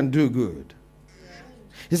that we can do good.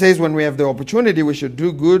 He says, when we have the opportunity, we should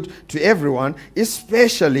do good to everyone,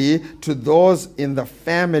 especially to those in the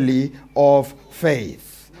family of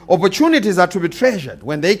faith. Opportunities are to be treasured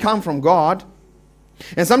when they come from God.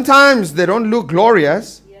 And sometimes they don't look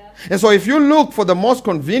glorious. And so if you look for the most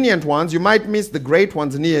convenient ones, you might miss the great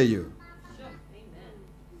ones near you.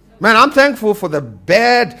 Man, I'm thankful for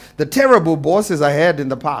the terrible bosses I had in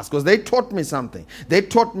the past, because they taught me something. They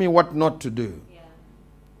taught me what not to do.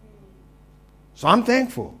 So I'm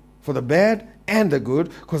thankful for the bad and the good,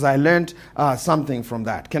 because I learned something from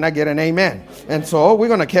that. Can I get an amen? And so we're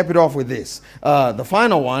going to cap it off with this. The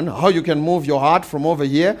final one, how you can move your heart from over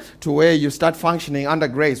here to where you start functioning under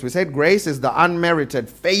grace. We said grace is the unmerited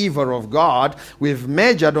favor of God. We've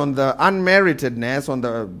measured on the unmeritedness, on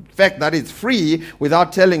the fact that it's free,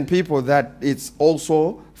 without telling people that it's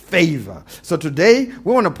also favor. So today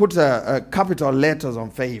we want to put a capital letters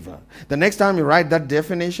on favor. The next time you write that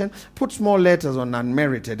definition, put small letters on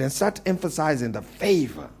unmerited and start emphasizing the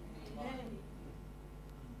favor.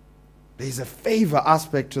 There's a favor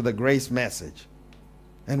aspect to the grace message,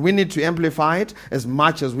 and we need to amplify it as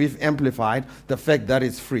much as we've amplified the fact that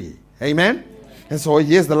it's free. Amen? And so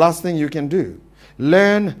here's the last thing you can do.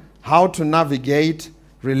 Learn how to navigate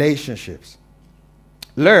relationships.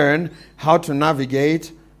 Learn how to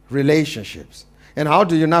navigate relationships. And how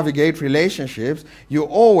do you navigate relationships? You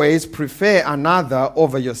always prefer another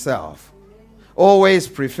over yourself. Always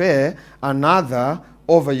prefer another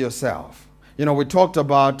over yourself. You know, we talked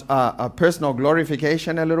about personal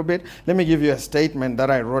glorification a little bit. Let me give you a statement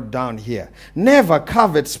that I wrote down here. Never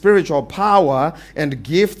covet spiritual power and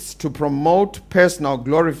gifts to promote personal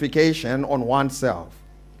glorification on oneself.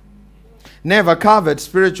 Never covet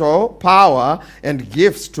spiritual power and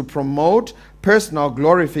gifts to promote personal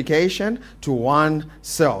glorification to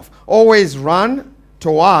oneself. Always run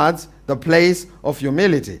towards the place of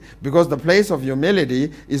humility, because the place of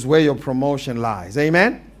humility is where your promotion lies.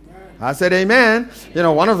 Amen? I said amen. You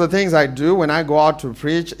know, one of the things I do when I go out to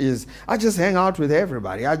preach is I just hang out with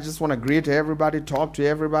everybody. I just want to greet everybody, talk to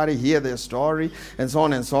everybody, hear their story, and so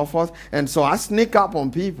on and so forth. And so I sneak up on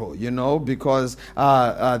people, you know, because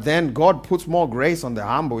then God puts more grace on the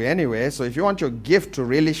humble anyway. So if you want your gift to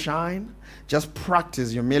really shine, just practice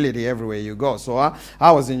humility everywhere you go. So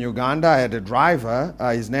I was in Uganda. I had a driver.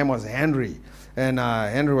 His name was Henry. And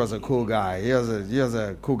Henry was a cool guy. He was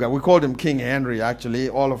a cool guy. We called him King Henry, actually.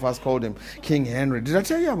 All of us called him King Henry. Did I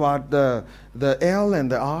tell you about the L and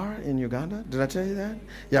the R in Uganda? Did I tell you that?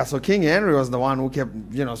 Yeah, so King Henry was the one who kept,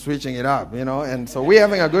 switching it up, And so we're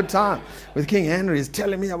having a good time with King Henry. He's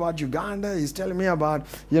telling me about Uganda. He's telling me about,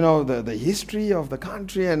 the history of the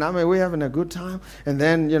country. And I mean, we're having a good time. And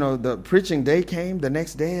then, the preaching day came the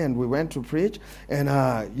next day and we went to preach. And,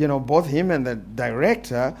 both him and the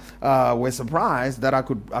director were surprised that I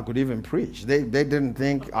could even preach. They didn't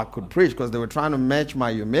think I could preach because they were trying to match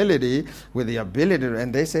my humility with the ability.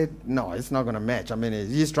 And they said, no, it's not going to match. I mean,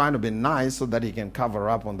 he's trying to be nice so that he can cover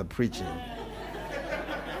up on the preaching.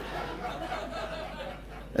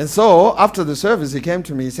 And so after the service, he came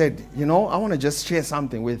to me. He said, I want to just share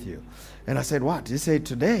something with you. And I said, what? He said,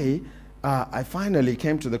 today, I finally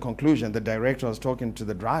came to the conclusion. The director was talking to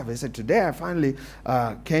the driver. He said, today I finally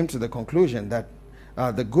came to the conclusion that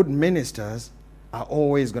the good ministers are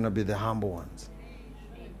always going to be the humble ones.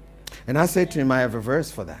 And I said to him, I have a verse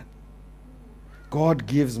for that. God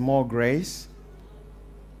gives more grace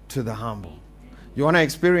to the humble. You want to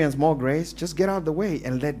experience more grace? Just get out of the way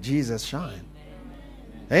and let Jesus shine.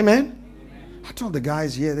 Amen? I told the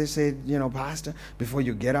guys here, they said, Pastor, before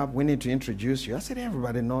you get up, we need to introduce you. I said,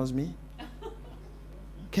 everybody knows me.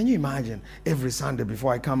 Can you imagine every Sunday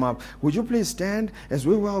before I come up, would you please stand as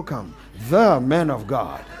we welcome the man of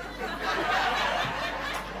God?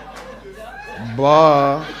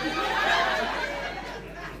 But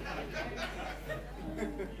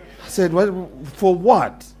I said, well, for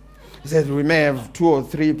what? He said, we may have 2 or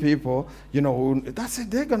 3 people, who, I said,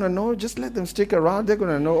 they're going to know. Just let them stick around. They're going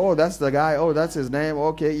to know, oh, that's the guy. Oh, that's his name.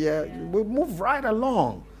 Okay, yeah. We'll move right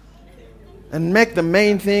along and make the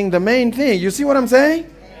main thing the main thing. You see what I'm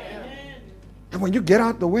saying? And when you get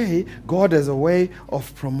out the way, God has a way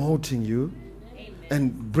of promoting you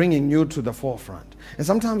and bringing you to the forefront. And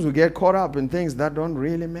sometimes we get caught up in things that don't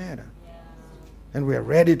really matter. And we're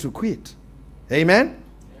ready to quit. Amen?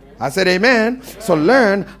 I said amen. So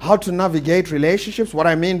learn how to navigate relationships. What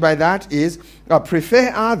I mean by that is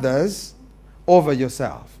prefer others over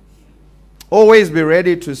yourself. Always be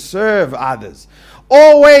ready to serve others.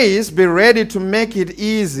 Always be ready to make it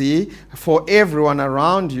easy for everyone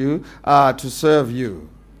around you to serve you.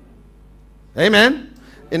 Amen?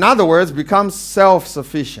 In other words, become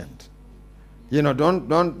self-sufficient.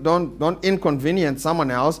 Don't inconvenience someone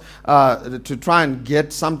else to try and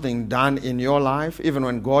get something done in your life. Even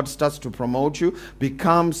when God starts to promote you,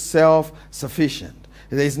 become self-sufficient.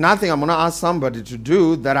 There's nothing I'm going to ask somebody to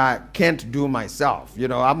do that I can't do myself.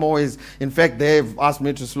 I'm always, in fact, they've asked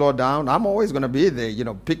me to slow down. I'm always going to be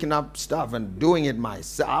there, picking up stuff and doing it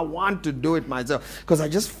myself. I want to do it myself because I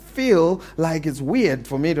just feel like it's weird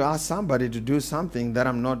for me to ask somebody to do something that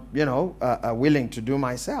I'm not, willing to do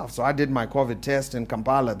myself. So I did my COVID test in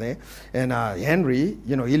Kampala there. And Henry,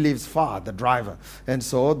 he lives far, the driver. And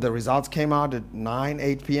so the results came out at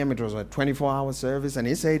 8 p.m. It was a 24-hour service. And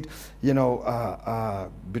he said,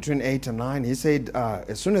 between 8 and 9, he said,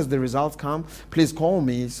 as soon as the results come, please call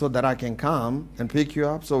me so that I can come and pick you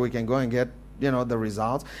up so we can go and get, the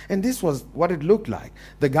results. And this was what it looked like.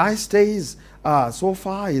 The guy stays so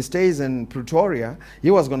far, he stays in Pretoria.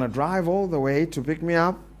 He was going to drive all the way to pick me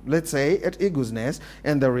up, let's say, at Eagle's Nest,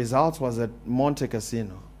 and the results was at Monte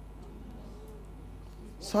Casino.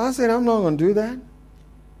 So I said, I'm not going to do that. I'm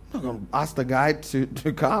not going to ask the guy to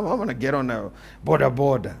come. I'm going to get on a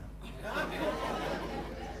border.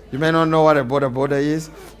 You may not know what a border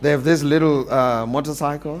is. They have these little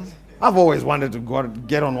motorcycles. I've always wanted to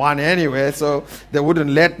get on one anyway, so they wouldn't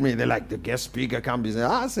let me. They're like, the guest speaker can't be.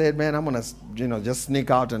 I said, man, I'm going to, just sneak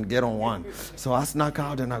out and get on one. So I snuck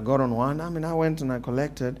out and I got on one. I went and I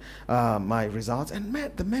collected my results. And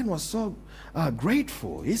man, the man was so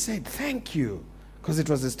grateful. He said, thank you. Because it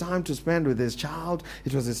was his time to spend with his child.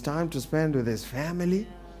 It was his time to spend with his family.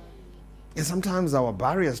 And sometimes our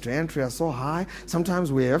barriers to entry are so high.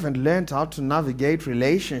 Sometimes we haven't learned how to navigate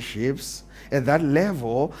relationships at that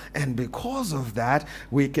level, and because of that,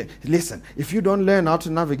 we can listen. If you don't learn how to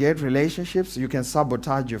navigate relationships, you can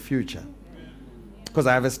sabotage your future. Because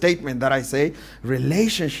I have a statement that I say,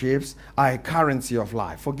 relationships are a currency of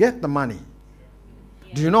life. Forget the money.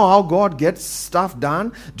 Do you know how God gets stuff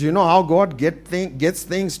done? Do you know how God gets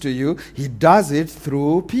things to you? He does it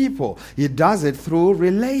through people. He does it through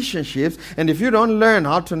relationships. And if you don't learn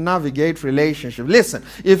how to navigate relationships, listen,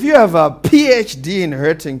 if you have a PhD in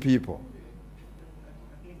hurting people,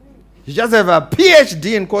 you just have a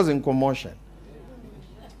PhD in causing commotion,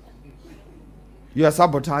 you are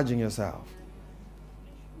sabotaging yourself.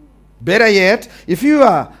 Better yet, if you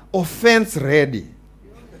are offense ready,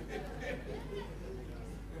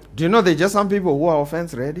 do you know there are just some people who are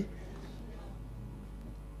offense ready?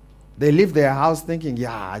 They leave their house thinking,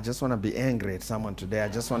 I just want to be angry at someone today. I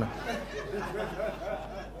just want to.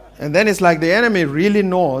 And then it's like the enemy really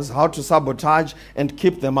knows how to sabotage and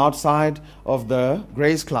keep them outside of the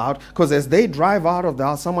grace cloud. Because as they drive out of the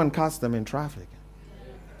house, someone cuts them in traffic.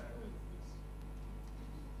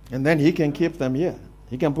 And then he can keep them here.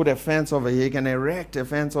 He can put a fence over here. He can erect a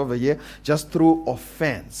fence over here just through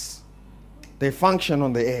offense. They function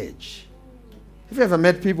on the edge. Have you ever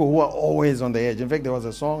met people who are always on the edge? In fact, there was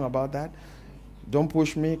a song about that. Don't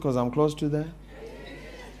push me because I'm close to there.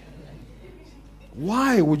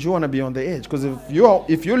 Why would you want to be on the edge? Because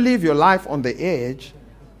if you live your life on the edge,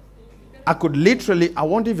 I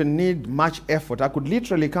won't even need much effort. I could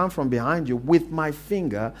literally come from behind you with my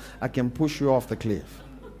finger. I can push you off the cliff.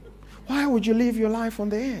 Why would you live your life on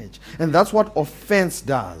the edge? And that's what offense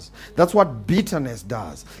does. That's what bitterness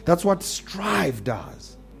does. That's what strife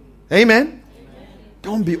does. Amen?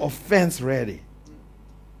 Don't be offense ready.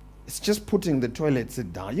 It's just putting the toilet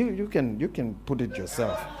seat down. You can put it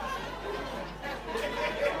yourself.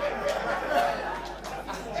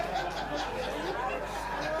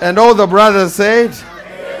 And all the brothers said,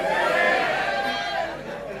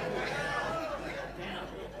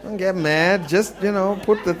 don't get mad. Just,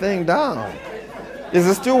 put the thing down. Is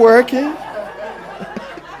it still working?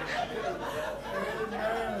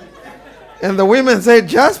 And the women said,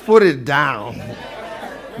 just put it down.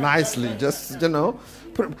 Nicely. Just,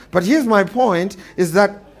 But here's my point, is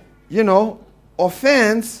that,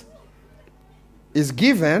 offense is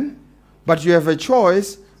given, but you have a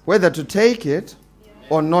choice whether to take it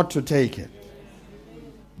or not to take it.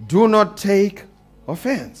 Do not take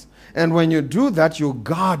offense. And when you do that, you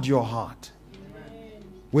guard your heart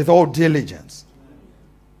with all diligence.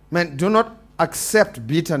 Man, do not accept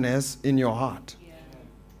bitterness in your heart.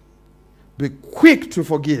 Be quick to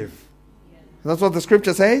forgive. That's what the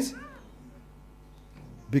scripture says.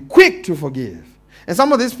 Be quick to forgive. And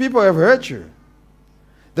some of these people have hurt you.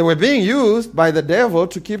 They were being used by the devil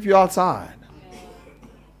to keep you outside.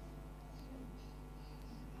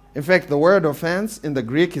 In fact, the word offense in the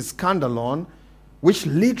Greek is skandalon, which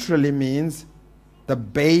literally means the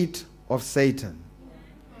bait of Satan.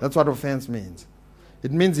 That's what offense means.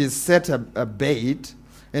 It means he's set a bait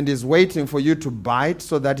and is waiting for you to bite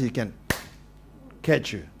so that he can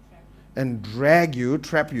catch you and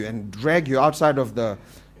trap you and drag you outside of the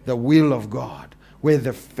will of God, where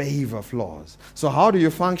the favor flows. So how do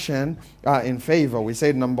you function in favor? We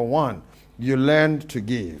said number one, you learn to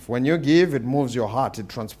give. When you give, it moves your heart. It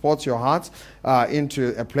transports your heart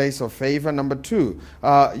into a place of favor. Number two,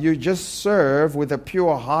 you just serve with a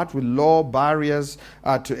pure heart with low barriers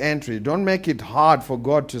to entry. Don't make it hard for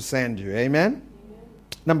God to send you. Amen?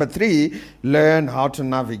 Number three, learn how to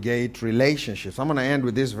navigate relationships. I'm going to end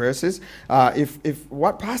with these verses.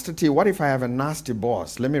 Pastor T, what if I have a nasty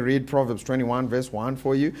boss? Let me read Proverbs 21 verse 1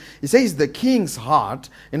 for you. It says the king's heart,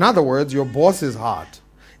 in other words, your boss's heart.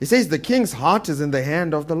 It says the king's heart is in the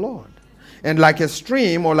hand of the Lord. And like a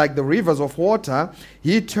stream or like the rivers of water,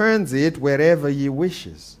 he turns it wherever he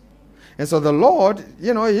wishes. And so the Lord,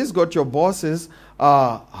 he's got your boss's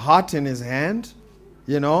heart in his hand,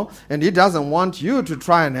 and he doesn't want you to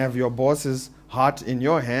try and have your boss's heart in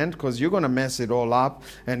your hand, because you're going to mess it all up,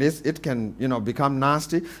 and it can, become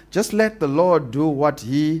nasty. Just let the Lord do what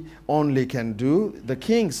he only can do. The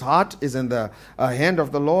king's heart is in the hand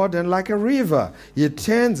of the Lord, and like a river, he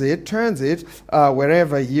turns it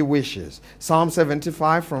wherever he wishes. Psalm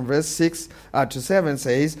 75 from verse 6 to 7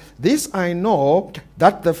 says, "This I know,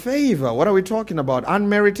 that the favor," what are we talking about?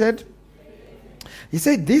 Unmerited? He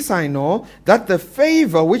said, "This I know, that the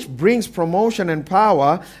favor which brings promotion and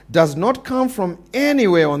power does not come from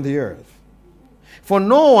anywhere on the earth. For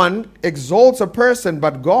no one exalts a person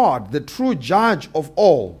but God, the true judge of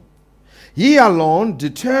all. He alone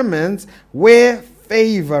determines where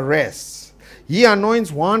favor rests. He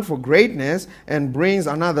anoints one for greatness and brings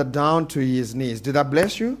another down to his knees." Did that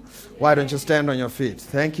bless you? Why don't you stand on your feet?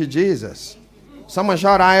 Thank you, Jesus. Someone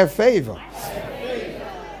shout, "I have favor."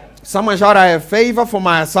 Someone shout, "I have favor for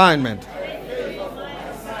my assignment."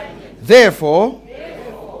 Therefore,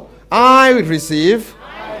 I receive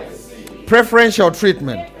preferential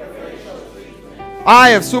treatment. I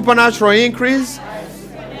have supernatural increase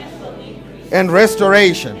and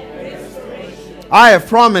restoration. I have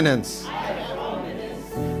prominence.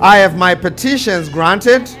 I have my petitions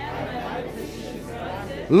granted.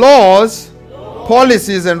 Laws,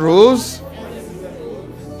 policies, and rules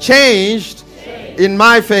changed in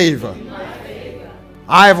my favor.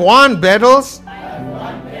 I have won battles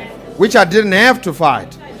which I didn't have to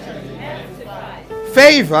fight.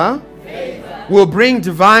 Favor will bring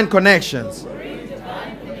divine connections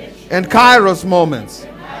and kairos moments.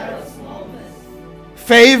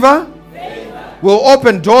 Favor will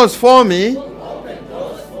open doors for me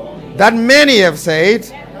that many have said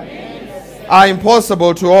are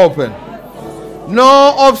impossible to open. No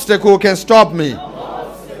obstacle can stop me.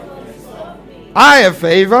 I have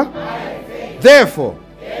favor. Therefore,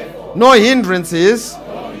 no hindrances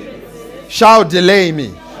shall delay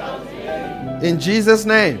me. In Jesus'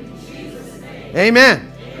 name. Amen.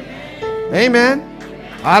 Amen.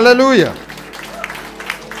 Hallelujah.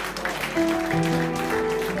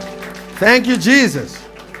 Thank you, Jesus.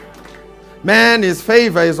 Man, his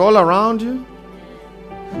favor is all around you.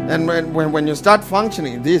 And when you start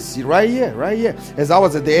functioning, this right here. As I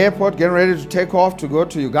was at the airport getting ready to take off to go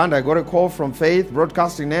to Uganda, I got a call from Faith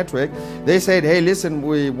Broadcasting Network. They said, "Hey, listen,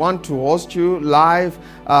 we want to host you live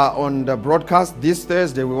on the broadcast this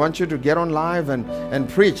Thursday. We want you to get on live and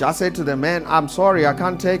preach." I said to them, "Man, I'm sorry, I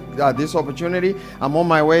can't take this opportunity. I'm on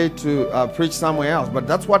my way to preach somewhere else." But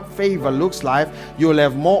that's what favor looks like. You'll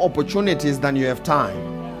have more opportunities than you have time.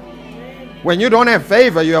 When you don't have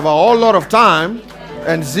favor, you have a whole lot of time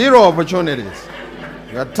and zero opportunities.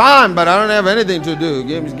 You got time, but I don't have anything to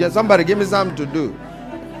do. Somebody give me something to do.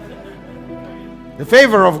 The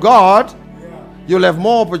favor of God, you'll have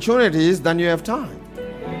more opportunities than you have time.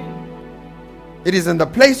 It is in the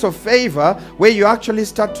place of favor where you actually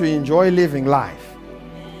start to enjoy living life.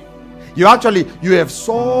 You have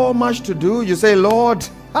so much to do. You say, Lord,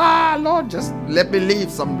 just let me leave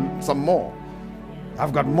some more.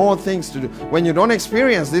 I've got more things to do. When you don't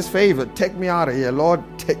experience this favor, take me out of here. Lord,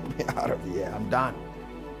 take me out of here. I'm done.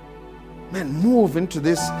 Man, move into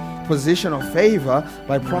this position of favor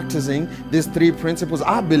by practicing these three principles.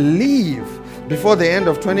 I believe before the end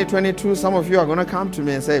of 2022, some of you are going to come to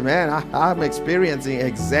me and say, "Man, I'm experiencing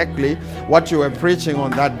exactly what you were preaching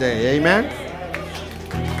on that day." Amen?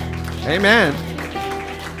 Amen.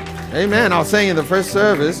 Amen. I was saying in the first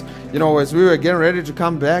service, as we were getting ready to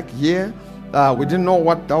come back here, we didn't know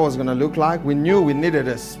what that was going to look like. We knew we needed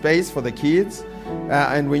a space for the kids.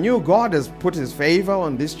 And we knew God has put his favor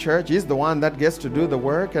on this church. He's the one that gets to do the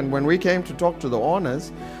work. And when we came to talk to the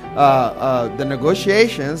owners, the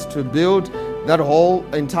negotiations to build that whole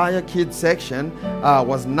entire kids section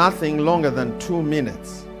was nothing longer than 2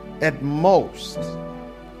 minutes at most.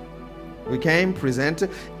 We came, presented.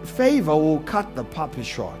 Favor will cut the puppy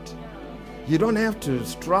short. You don't have to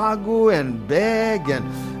struggle and beg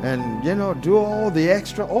and do all the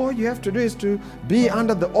extra. All you have to do is to be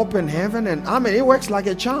under the open heaven, and it works like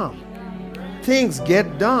a charm. Things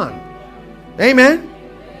get done. Amen.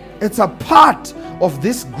 It's a part of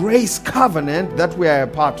this grace covenant that we are a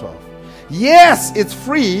part of. Yes, it's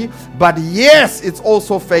free, but yes, it's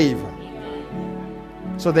also favor.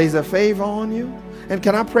 So there's a favor on you. And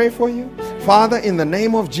can I pray for you? Father, in the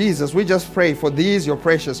name of Jesus, we just pray for these, your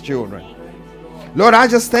precious children. Lord, I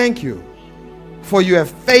just thank you for you have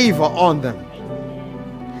favor on them.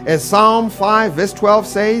 As Psalm 5 verse 12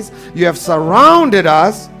 says, you have surrounded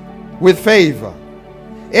us with favor.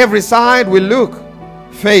 Every side we look,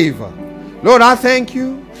 favor. Lord, I thank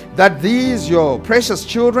you that these, your precious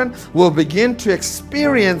children, will begin to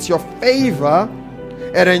experience your favor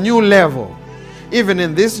at a new level. even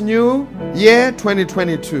in this new year,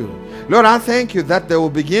 2022. Lord, I thank you that they will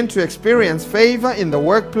begin to experience favor in the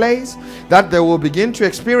workplace, that they will begin to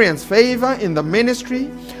experience favor in the ministry,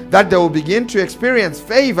 that they will begin to experience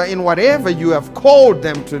favor in whatever you have called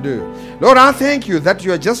them to do. Lord, I thank you that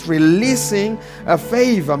you are just releasing a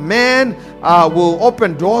favor. Man will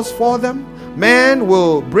open doors for them. Man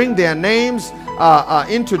will bring their names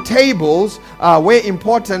into tables where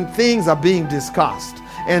important things are being discussed,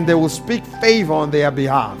 and they will speak favor on their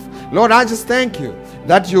behalf. Lord, I just thank you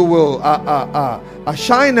that you will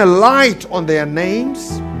shine a light on their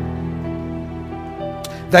names,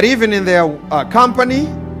 that even in their company,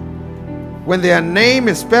 when their name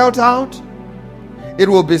is spelled out, it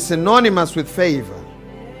will be synonymous with favor.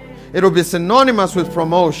 It will be synonymous with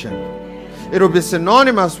promotion. It will be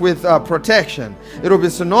synonymous with protection. It will be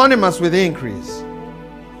synonymous with increase.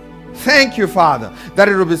 Thank you, Father, that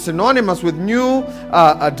it will be synonymous with new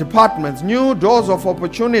departments, new doors of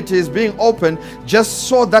opportunities being opened just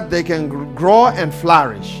so that they can grow and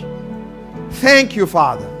flourish. Thank you,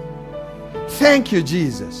 Father. Thank you,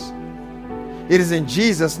 Jesus. It is in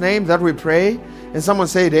Jesus' name that we pray. And someone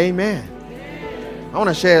said, Amen. I want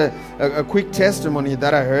to share a quick testimony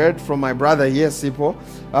that I heard from my brother here, Sipo.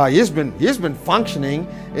 He's been functioning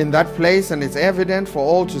in that place, and it's evident for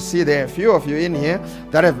all to see. There are a few of you in here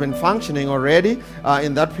that have been functioning already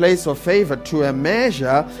in that place of favor to a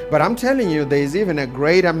measure, but I'm telling you, there is even a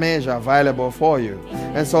greater measure available for you.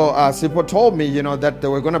 And so Sipo told me, that they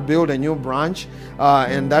were going to build a new branch,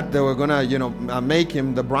 and that they were going to, make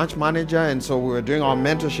him the branch manager. And so we were doing our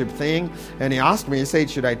mentorship thing, and he asked me, he said,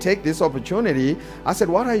 should I take this opportunity? I said,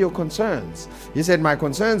 what are your concerns? He said, my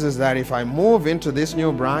concerns is that if I move into this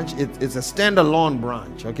new branch, it's a standalone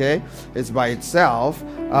branch, okay? It's by itself.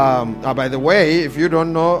 By the way, if you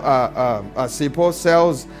don't know, Sipo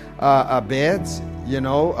sells beds,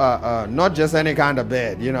 not just any kind of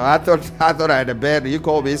bed. I thought I had a bed. He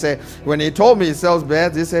called me. He said, when he told me he sells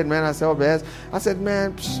beds, he said, man, I sell beds. I said,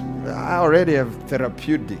 man, I already have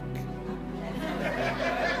therapeutic.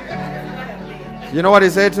 You know what he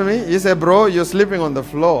said to me? He said, bro, you're sleeping on the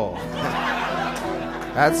floor.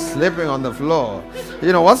 That's sleeping on the floor.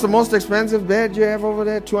 What's the most expensive bed you have over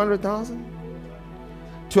there? 200,000?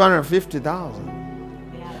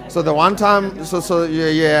 250,000. So the one time,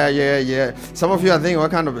 yeah. Some of you are thinking,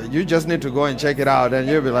 what kind of bed? You just need to go and check it out, and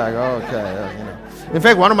you'll be like, oh, okay. In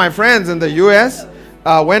fact, one of my friends in the U.S.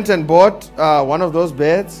 Went and bought one of those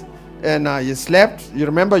beds, and he slept. You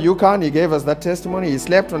remember Yukon? He gave us that testimony. He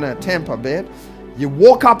slept on a Tampa bed. He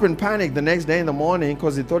woke up in panic the next day in the morning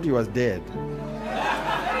because he thought he was dead.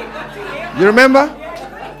 You remember?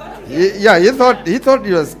 He thought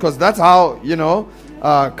he was, because that's how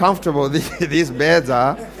comfortable these beds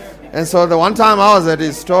are. And so the one time I was at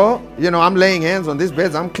his store, I'm laying hands on these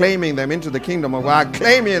beds. I'm claiming them into the kingdom of God.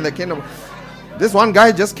 Claim me in the kingdom. This one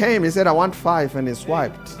guy just came. He said, I want 5, and he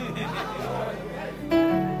swiped.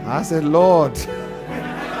 I said, Lord,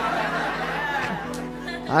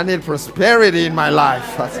 I need prosperity in my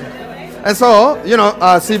life. And so,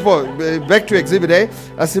 Sipo, back to Exhibit A,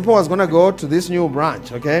 Sipo was going to go to this new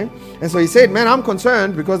branch, okay? And so he said, man, I'm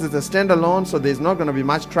concerned because it's a standalone, so there's not going to be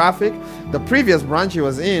much traffic. The previous branch he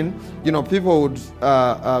was in, people would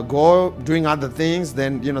go doing other things.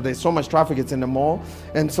 Then, there's so much traffic, it's in the mall.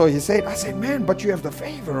 And so I said, man, but you have the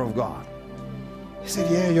favor of God. He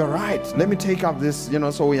said, yeah, you're right. Let me take up this,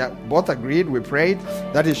 so we both agreed, we prayed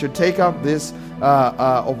that he should take up this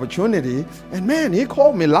opportunity. And man, he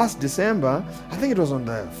called me last December. I think it was on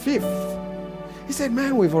the 5th. He said,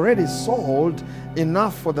 man, we've already sold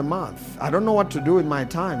enough for the month. I don't know what to do with my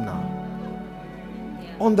time now.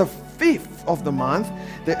 On the 5th of the month,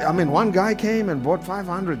 one guy came and bought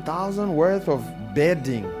 500,000 worth of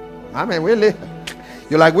bedding.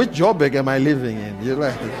 You're like, which Joburg am I living in? You're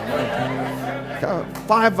like,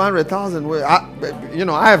 500,000.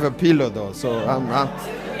 I have a pillow though, so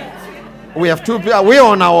we have 2 pillows. We're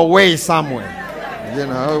on our way somewhere.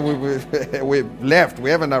 We've left. We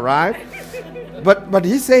haven't arrived. But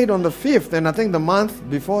he said on the 5th, and I think the month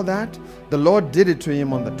before that, the Lord did it to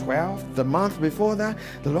him on the 12th. The month before that,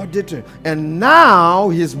 the Lord did it to him. And now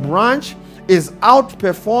his branch is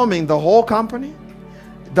outperforming the whole company.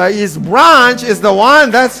 His branch is the one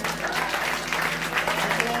that's...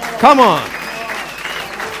 Come on.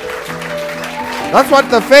 That's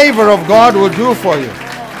what the favor of God will do for you.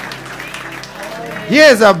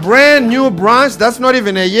 Here's a brand new branch that's not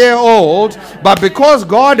even a year old, but because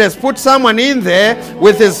God has put someone in there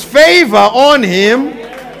with his favor on him,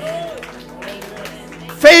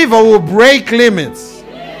 favor will break limits.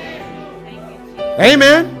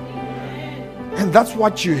 Amen? And that's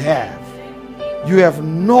what you have. You have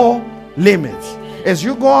no limits. As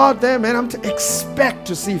you go out there, man, expect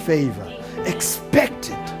to see favor.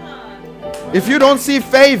 Expect it. If you don't see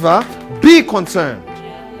favor, be concerned.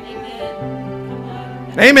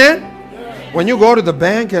 Amen. When you go to the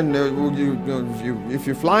bank and if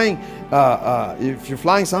you're flying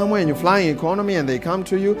somewhere and you're flying economy and they come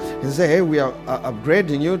to you and say, hey, we are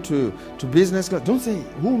upgrading you to business class. Don't say,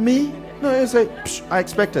 who, me? No, you say, I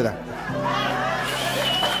expected that.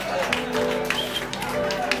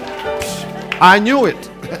 I knew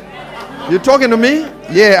it. You talking to me?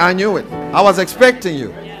 Yeah, I knew it. I was expecting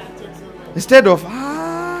you. Instead of,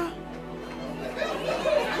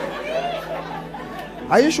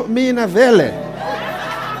 are you sure me in a valley?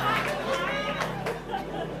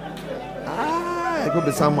 It could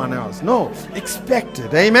be someone else. No, expect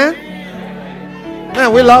it. Amen.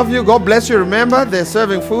 Man, we love you. God bless you. Remember, they're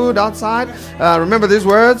serving food outside. Remember these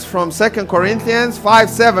words from 2 Corinthians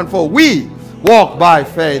 5:7. For we walk by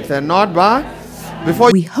faith and not by.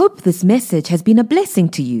 We hope this message has been a blessing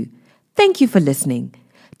to you. Thank you for listening.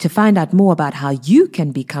 To find out more about how you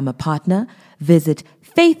can become a partner, visit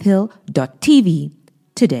faithhill.tv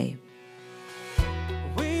today.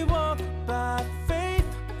 We walk by faith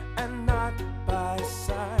and not by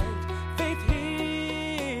sight. Faith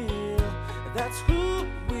Hill, that's who